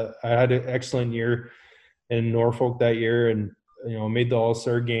out. I had an excellent year in Norfolk that year, and made the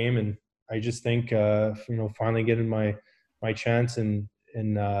All-Star game. And I just think finally getting my chance in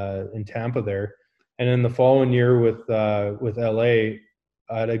Tampa there. And then the following year with LA,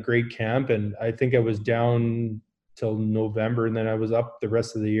 I had a great camp, and I think I was down till November, and then I was up the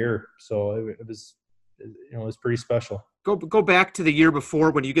rest of the year. So it was pretty special. Go back to the year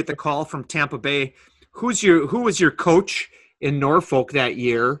before when you get the call from Tampa Bay. Who was your coach in Norfolk that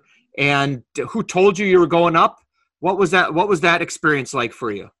year, and who told you were going up? What was that experience like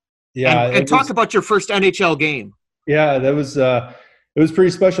for you? Yeah, and talk about your first NHL game. Yeah, that was it was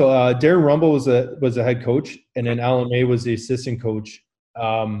pretty special. Darren Rumble was a head coach, and then Alan May was the assistant coach.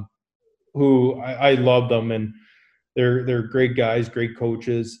 Who I love them, and they're great guys, great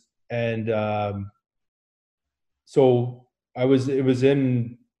coaches, and so I was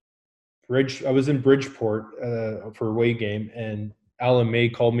in Bridgeport for a away game, and Alan May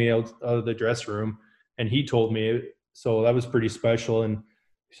called me out of the dressing room, and he told me. So that was pretty special. And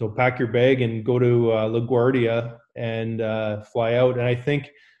so pack your bag and go to LaGuardia and fly out. And I think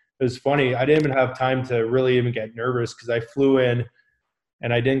it was funny. I didn't even have time to really even get nervous because I flew in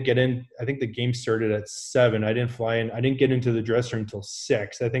and I didn't get in. I think the game started at 7. I didn't fly in. I didn't get into the dressing room until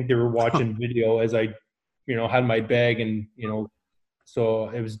 6. I think they were watching video as I, had my bag, and, so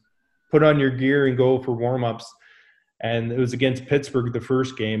it was put on your gear and go for warm-ups. And it was against Pittsburgh, the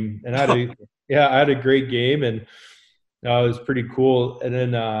first game. And I had a great game, and it was pretty cool. And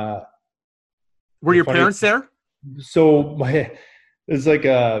then were your parents there? So it's like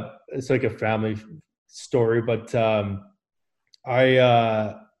a family story, but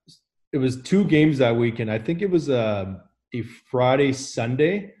it was 2 games that weekend. I think it was a Friday,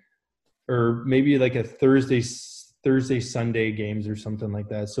 Sunday, or maybe like a Thursday, Sunday games or something like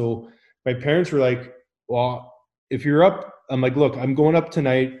that. So my parents were like, well, if you're up, I'm like, look, I'm going up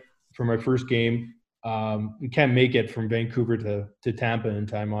tonight for my first game. We can't make it from Vancouver to Tampa in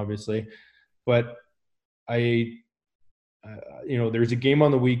time, obviously. But there's a game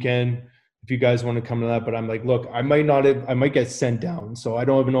on the weekend if you guys want to come to that. But I'm like, look, I might get sent down. So I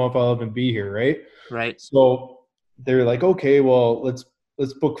don't even know if I'll even be here. Right. So they're like, okay, well, let's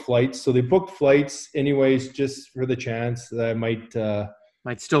book flights. So they booked flights anyways, just for the chance that I might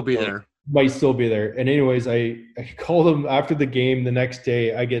still be there. Might still be there. And anyways, I called them after the game the next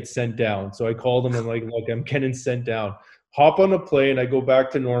day. I get sent down. So I called them and like, look, I'm getting sent down. Hop on a plane. I go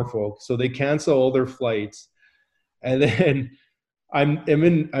back to Norfolk. So they cancel all their flights. And then I'm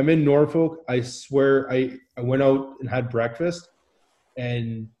in Norfolk. I swear I went out and had breakfast.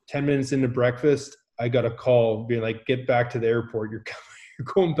 And 10 minutes into breakfast, I got a call being like, get back to the airport. You're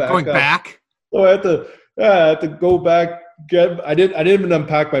going back. Going back? So I had to go back. I didn't even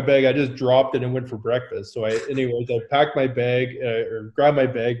unpack my bag. I just dropped it and went for breakfast. So I packed my bag or grabbed my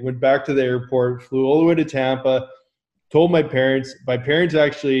bag, went back to the airport, flew all the way to Tampa, told my parents. My parents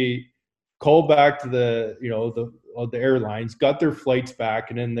actually called back to the airlines, got their flights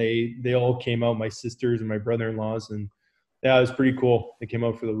back, and then they all came out, my sisters and my brother-in-laws, and yeah, it was pretty cool. They came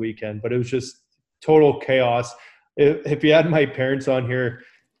out for the weekend, but it was just total chaos. If you had my parents on here,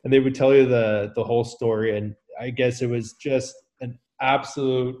 and they would tell you the whole story, and I guess it was just an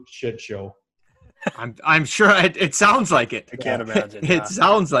absolute shit show. I'm sure it sounds like it. I can't imagine. It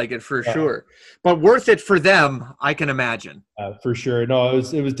sounds like it for sure, but worth it for them, I can imagine. For sure. No,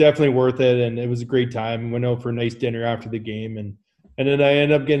 it was definitely worth it, and it was a great time. Went out for a nice dinner after the game, and then I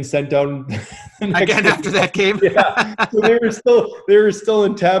ended up getting sent down again after that game. Yeah, so they were still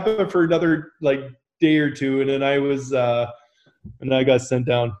in Tampa for another like day or two, and then I got sent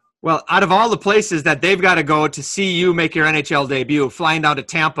down. Well, out of all the places that they've got to go to see you make your NHL debut, flying down to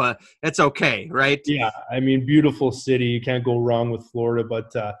Tampa, it's okay, right? Yeah, I mean, beautiful city. You can't go wrong with Florida,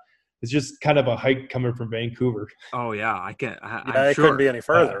 but it's just kind of a hike coming from Vancouver. Oh, yeah. I'm it sure. couldn't be any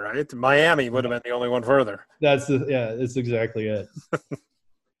further, right? Miami would have been the only one further. That's exactly it.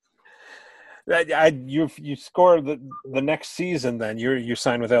 You scored the next season then. You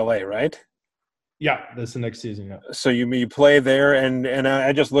signed with LA, right? Yeah, that's the next season. Yeah. So you play there, and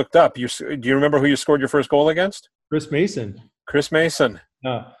I just looked up. Do you remember who you scored your first goal against? Chris Mason. Chris Mason.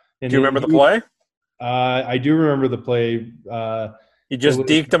 Do you remember the play? I do remember the play. You just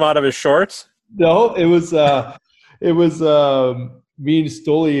deked him out of his shorts? No, it was me and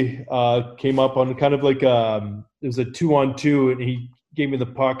Stoli came up on kind of like it was a 2-on-2, and he gave me the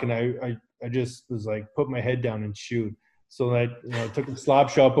puck, and I just was like put my head down and shoot. So I took a slap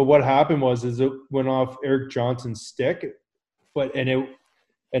shot, but what happened was it went off Eric Johnson's stick, and it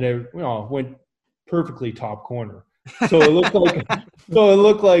went perfectly top corner. So it looked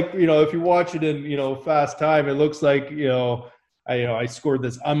like if you watch it in fast time, it looks like I scored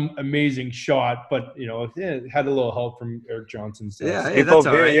this amazing shot, but it had a little help from Eric Johnson. So. Yeah, people, that's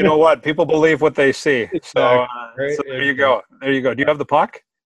all right. You know what? People believe what they see. So there you go. There you go. Do you have the puck?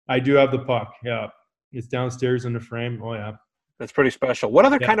 I do have the puck. Yeah. It's downstairs in the frame. Oh, yeah. That's pretty special. What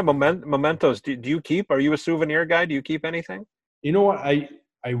other kind of mementos do you keep? Are you a souvenir guy? Do you keep anything? You know what? I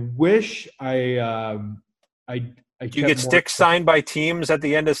wish I do you get sticks signed by teams at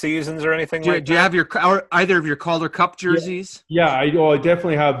the end of seasons or anything like that? Do you have either of your Calder Cup jerseys? Yeah, I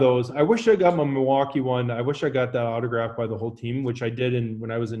definitely have those. I wish I got my Milwaukee one. I wish I got that autographed by the whole team, which I did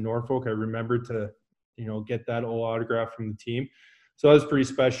when I was in Norfolk. I remembered to, get that old autograph from the team. So that was pretty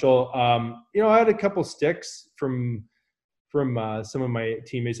special. I had a couple sticks from some of my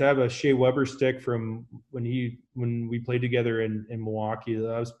teammates. I have a Shea Weber stick from when we played together in Milwaukee.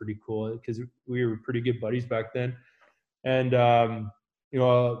 That was pretty cool because we were pretty good buddies back then. And I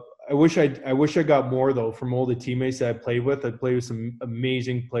wish I got more though from all the teammates that I played with. I played with some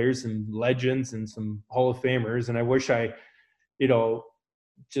amazing players, some legends, and some Hall of Famers. And I wish I,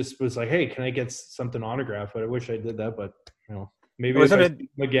 just was like, hey, can I get something autographed? But I wish I did that. But maybe if I see him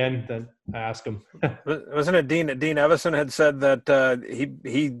again, then I ask him. Wasn't it Dean Evison had said that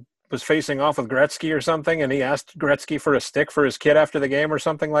he was facing off with Gretzky or something, and he asked Gretzky for a stick for his kid after the game or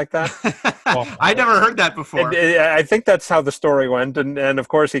something like that? I never heard that before. I think that's how the story went, and of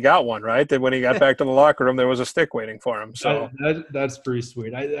course he got one, right? That when he got back to the locker room, there was a stick waiting for him. So that's pretty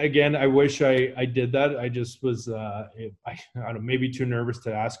sweet. I wish I did that. I just was I don't know, maybe too nervous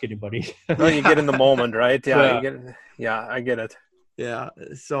to ask anybody. Well, you get in the moment, right? Yeah, I get it. Yeah,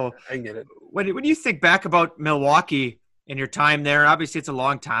 so I get it. When you think back about Milwaukee and your time there, obviously it's a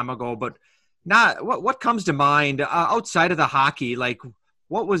long time ago, but what comes to mind outside of the hockey? Like,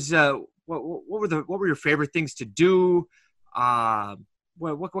 what was what were your favorite things to do?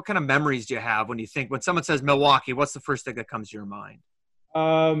 What kind of memories do you have when someone says Milwaukee? What's the first thing that comes to your mind?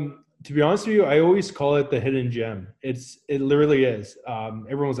 To be honest with you, I always call it the hidden gem. It literally is.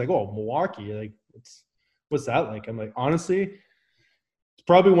 Everyone's like, "Oh, Milwaukee! Like, what's that like?" I'm like, honestly, it's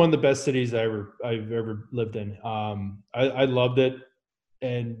probably one of the best cities I've ever lived in. I loved it,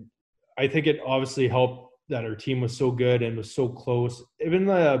 and I think it obviously helped that our team was so good and was so close. Even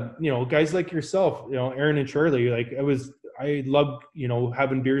guys like yourself, Aaron and Charlie. Like I loved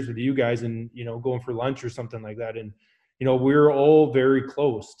having beers with you guys and going for lunch or something like that. And we were all very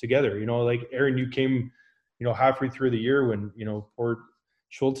close together. Like Aaron, you came halfway through the year when poor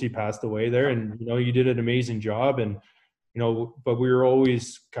Schulte passed away there, and you did an amazing job. And but we were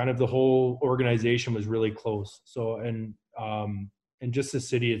always kind of, the whole organization was really close. So and just the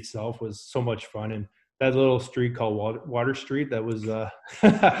city itself was so much fun. And that little street called Water Street, that was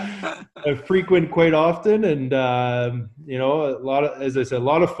I frequent quite often, and a lot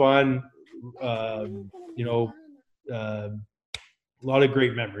of fun. A lot of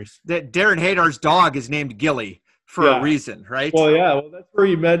great memories. That Darren Hadar's dog is named Gilly for a reason, right? Well, yeah. Well, that's where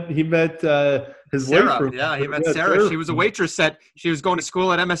he met his Sarah. wife. Yeah, he met Sarah. She was a waitress she was going to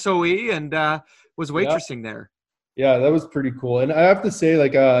school at MSOE and was waitressing there. Yeah, that was pretty cool. And I have to say,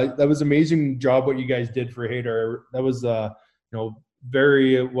 like, that was amazing job what you guys did for Hadar. That was,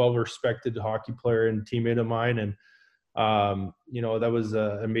 very well respected hockey player and teammate of mine. And, that was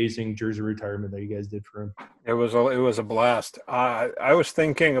an amazing jersey retirement that you guys did for him. It was a blast. I was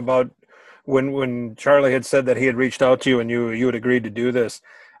thinking about when Charlie had said that he had reached out to you and you had agreed to do this.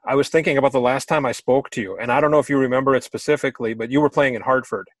 I was thinking about the last time I spoke to you, and I don't know if you remember it specifically, but you were playing in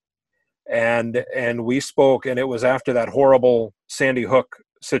Hartford. And we spoke, and it was after that horrible Sandy Hook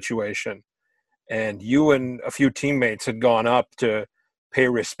situation. And you and a few teammates had gone up to pay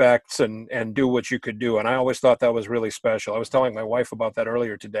respects and do what you could do. And I always thought that was really special. I was telling my wife about that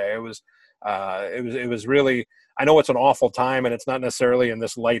earlier today. It was really, I know it's an awful time, and it's not necessarily in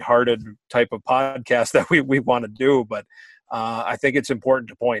this lighthearted type of podcast that we want to do, but I think it's important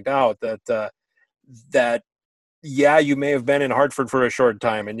to point out that yeah, you may have been in Hartford for a short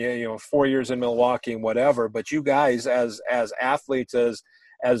time and 4 years in Milwaukee and whatever, but you guys as athletes,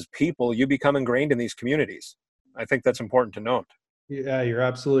 as people, you become ingrained in these communities. I think that's important to note. Yeah, you're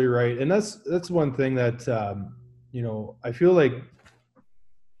absolutely right. And that's one thing that, I feel like,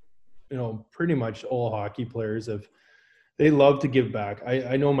 pretty much all hockey players they love to give back.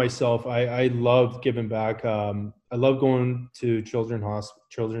 I know myself, I love giving back. I love going to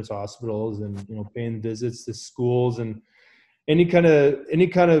children's hospitals and, paying visits to schools and any kind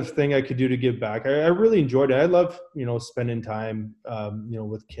of thing I could do to give back. I really enjoyed it. I love, spending time,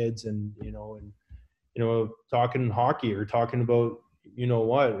 with kids and talking hockey or talking about,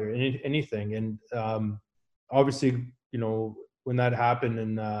 or anything. And obviously, when that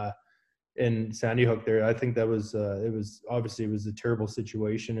happened in Sandy Hook there, I think that was, it was a terrible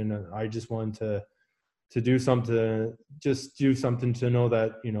situation. And I just wanted to do something to know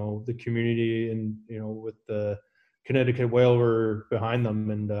that, the community and, with the Connecticut Whale were behind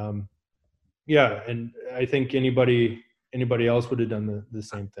them. And and I think anybody else would have done the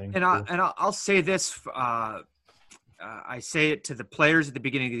same thing. And I'll say this, I say it to the players at the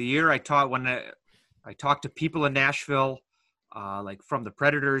beginning of the year. I talk to people in Nashville, like from the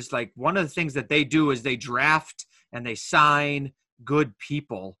Predators. Like, one of the things that they do is they draft and they sign good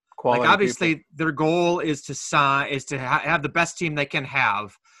people. Quality, like, obviously people. Their goal is to have the best team they can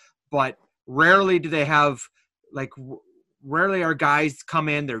have, but rarely do they have, rarely are guys come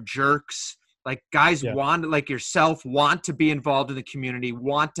in, they're jerks. Like, guys want, like yourself, want to be involved in the community,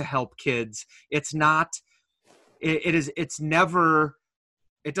 want to help kids. It's never,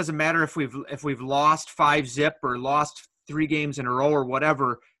 it doesn't matter if we've lost 5-0 or lost 3 games in a row or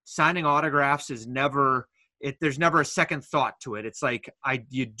whatever. Signing autographs is never, there's never a second thought to it. It's like,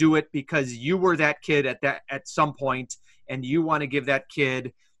 you do it because you were that kid at some point, and you want to give that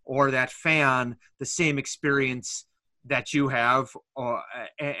kid or that fan the same experience that you have,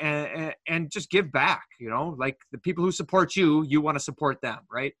 and just give back. Like, the people who support you want to support them,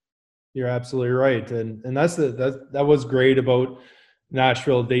 right? You're absolutely right, and that was great about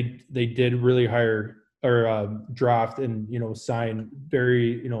Nashville. They did really hire or draft and sign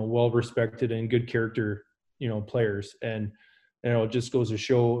very well respected and good character players, and it just goes to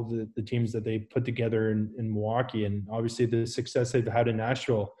show the teams that they put together in Milwaukee, and obviously the success they've had in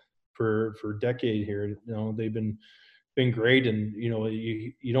Nashville for a decade here. They've been great, and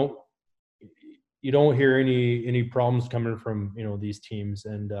you don't hear any problems coming from these teams.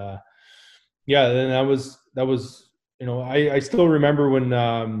 And and that was I still remember when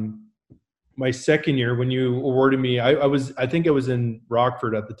my second year, when you awarded me, I think I was in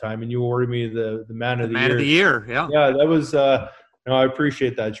Rockford at the time, and you awarded me the man of the year. Man of the year, yeah. Yeah, that was I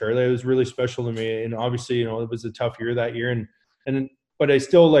appreciate that, Charlie. It was really special to me, and obviously it was a tough year that year, but I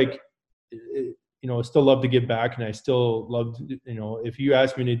still still love to give back, and I still love if you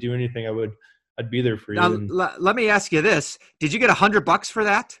asked me to do anything, I'd be there for you. Now, let me ask you this: did you get $100 for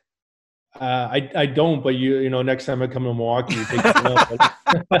that? I don't, but next time I come to Milwaukee, you take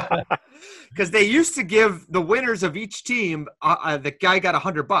it. Because they used to give the winners of each team, the guy got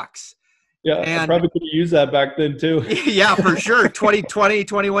 $100. Yeah, and I probably could have used that back then too. Yeah, for sure. 20, 21,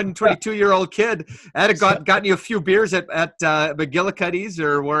 22-year-old kid. I'd have gotten you a few beers at McGillicuddy's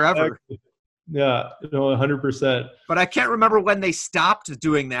or wherever. Yeah, 100%. But I can't remember when they stopped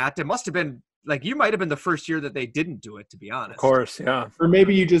doing that. It must have been, you might have been the first year that they didn't do it, to be honest. Of course, yeah. Or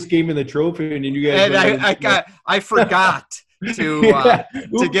maybe you just gave me the trophy and you guys. And I forgot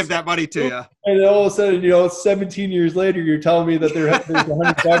to give that money to you. And all of a sudden, 17 years later, you're telling me that there's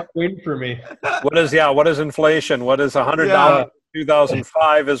 $100 waiting for me. What is inflation? What is $100?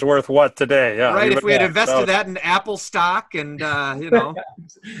 2005 is worth what today? Yeah, right. If we had invested that in Apple stock and,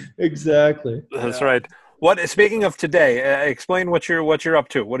 Exactly. That's right. Speaking of today, explain what you're up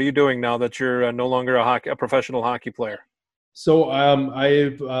to. What are you doing now that you're no longer a professional hockey player? So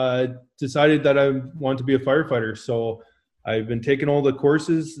I've decided that I want to be a firefighter. So I've been taking all the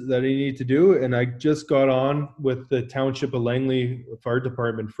courses that I need to do, and I just got on with the Township of Langley Fire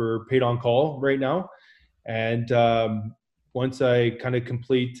Department for paid on call right now. And once I kind of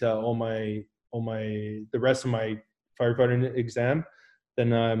complete the rest of my firefighting exam,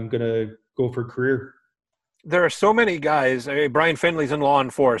 then I'm gonna go for career. There are so many guys. Brian Finley's in law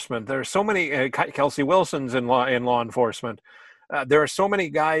enforcement. There are so many. Kelsey Wilson's in law enforcement. There are so many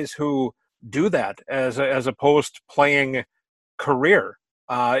guys who do that as opposed to playing career.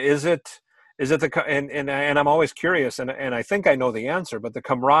 Is it and I'm always curious, and I think I know the answer, but the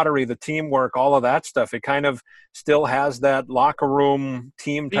camaraderie, the teamwork, all of that stuff, it kind of still has that locker room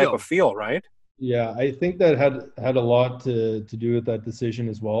team type of feel, right? Yeah, I think that had a lot to do with that decision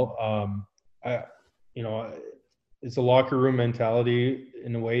as well. It's a locker room mentality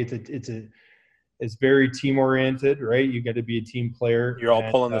in a way. It's very team oriented, right? You got to be a team player. You're all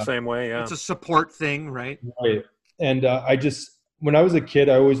pulling the same way. Yeah. It's a support thing, right? Right. And when I was a kid,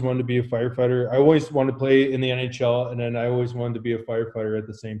 I always wanted to be a firefighter. I always wanted to play in the NHL, and then I always wanted to be a firefighter at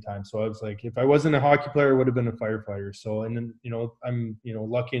the same time. So I was like, if I wasn't a hockey player, I would have been a firefighter. So, and then, I'm,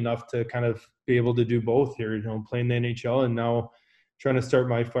 lucky enough to kind of be able to do both here, playing the NHL and now trying to start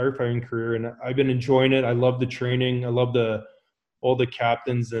my firefighting career. And I've been enjoying it. I love the training. I love all the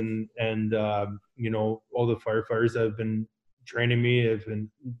captains and all the firefighters that have been training me have been,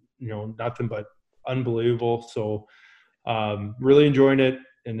 nothing but unbelievable. So really enjoying it,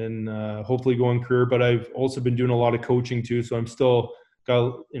 and then hopefully going career. But I've also been doing a lot of coaching too. So I'm still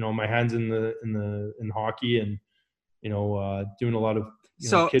got, my hands in hockey and, doing a lot of,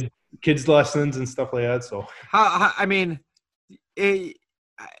 kids lessons and stuff like that. So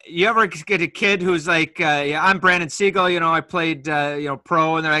you ever get a kid who's like, I'm Brandon Siegel, I played,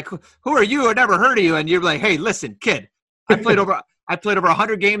 pro, and they're like, who are you? I never heard of you. And you're like, hey, listen, kid, I played over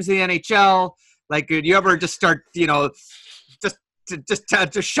 100 games in the NHL. Like, do you ever just start,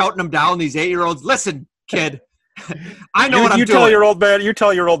 just shouting them down, these 8-year-olds? Listen, kid, I know what I'm doing. You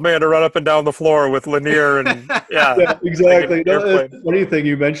tell your old man to run up and down the floor with Lanier and yeah, exactly. It's funny thing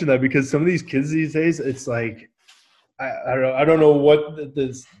you mentioned that, because some of these kids these days, it's like, I don't know what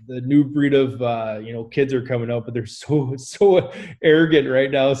the new breed of kids are coming out, but they're so arrogant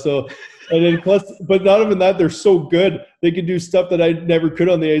right now. So, and then plus, but not even that, they're so good. They can do stuff that I never could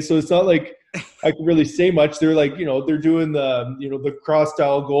on the ice. So it's not like I can really say much. They're like, they're doing the cross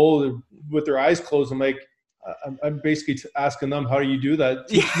style goal with their eyes closed. I'm like, I'm basically asking them, how do you do that?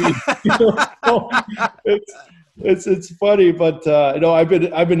 It's funny, but I've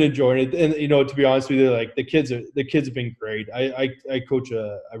been enjoying it, and to be honest with you, like the kids have been great. I coach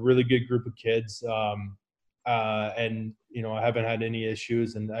a really good group of kids, and I haven't had any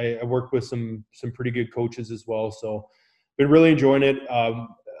issues, and I work with some pretty good coaches as well. So been really enjoying it.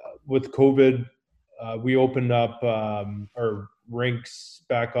 With COVID, we opened up our rinks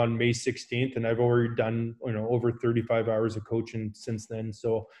back on May 16th, and I've already done over 35 hours of coaching since then.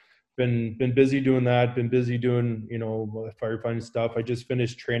 So been busy doing that, been busy doing firefighting stuff. I just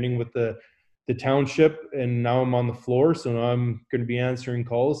finished training with the township, and now I'm on the floor, so now I'm going to be answering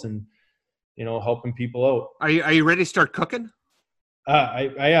calls and helping people out. Are you ready to start cooking? I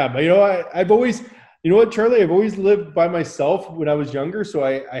am. I've always, what, Charlie, I've always lived by myself when I was younger, so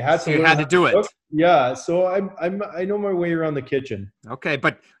I had to. So you had to do it. Yeah, so I know my way around the kitchen. Okay,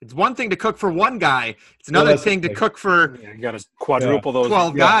 but it's one thing to cook for one guy. It's another thing to cook for. You got to quadruple those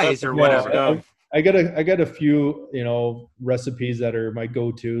 12 guys or whatever. I got a few recipes that are my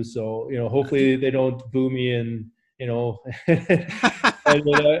go-to. So hopefully they don't boo me and and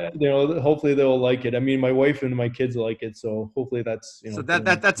hopefully they'll like it. I mean, my wife and my kids like it, so hopefully that's So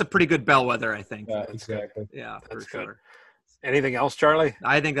that's a pretty good bellwether, I think. Yeah, exactly. Yeah, for sure. Anything else, Charlie?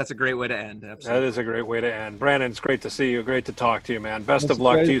 I think that's a great way to end. Absolutely. That is a great way to end. Brandon, it's great to see you. Great to talk to you, man. Best of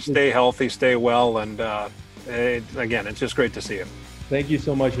luck to you. Stay healthy, stay well, and again, it's just great to see you. Thank you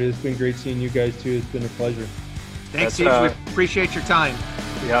so much. It's been great seeing you guys too. It's been a pleasure. Thanks, Steve. We appreciate your time.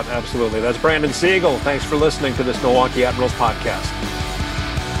 Yeah, absolutely. That's Brandon Siegel. Thanks for listening to this Milwaukee Admirals podcast.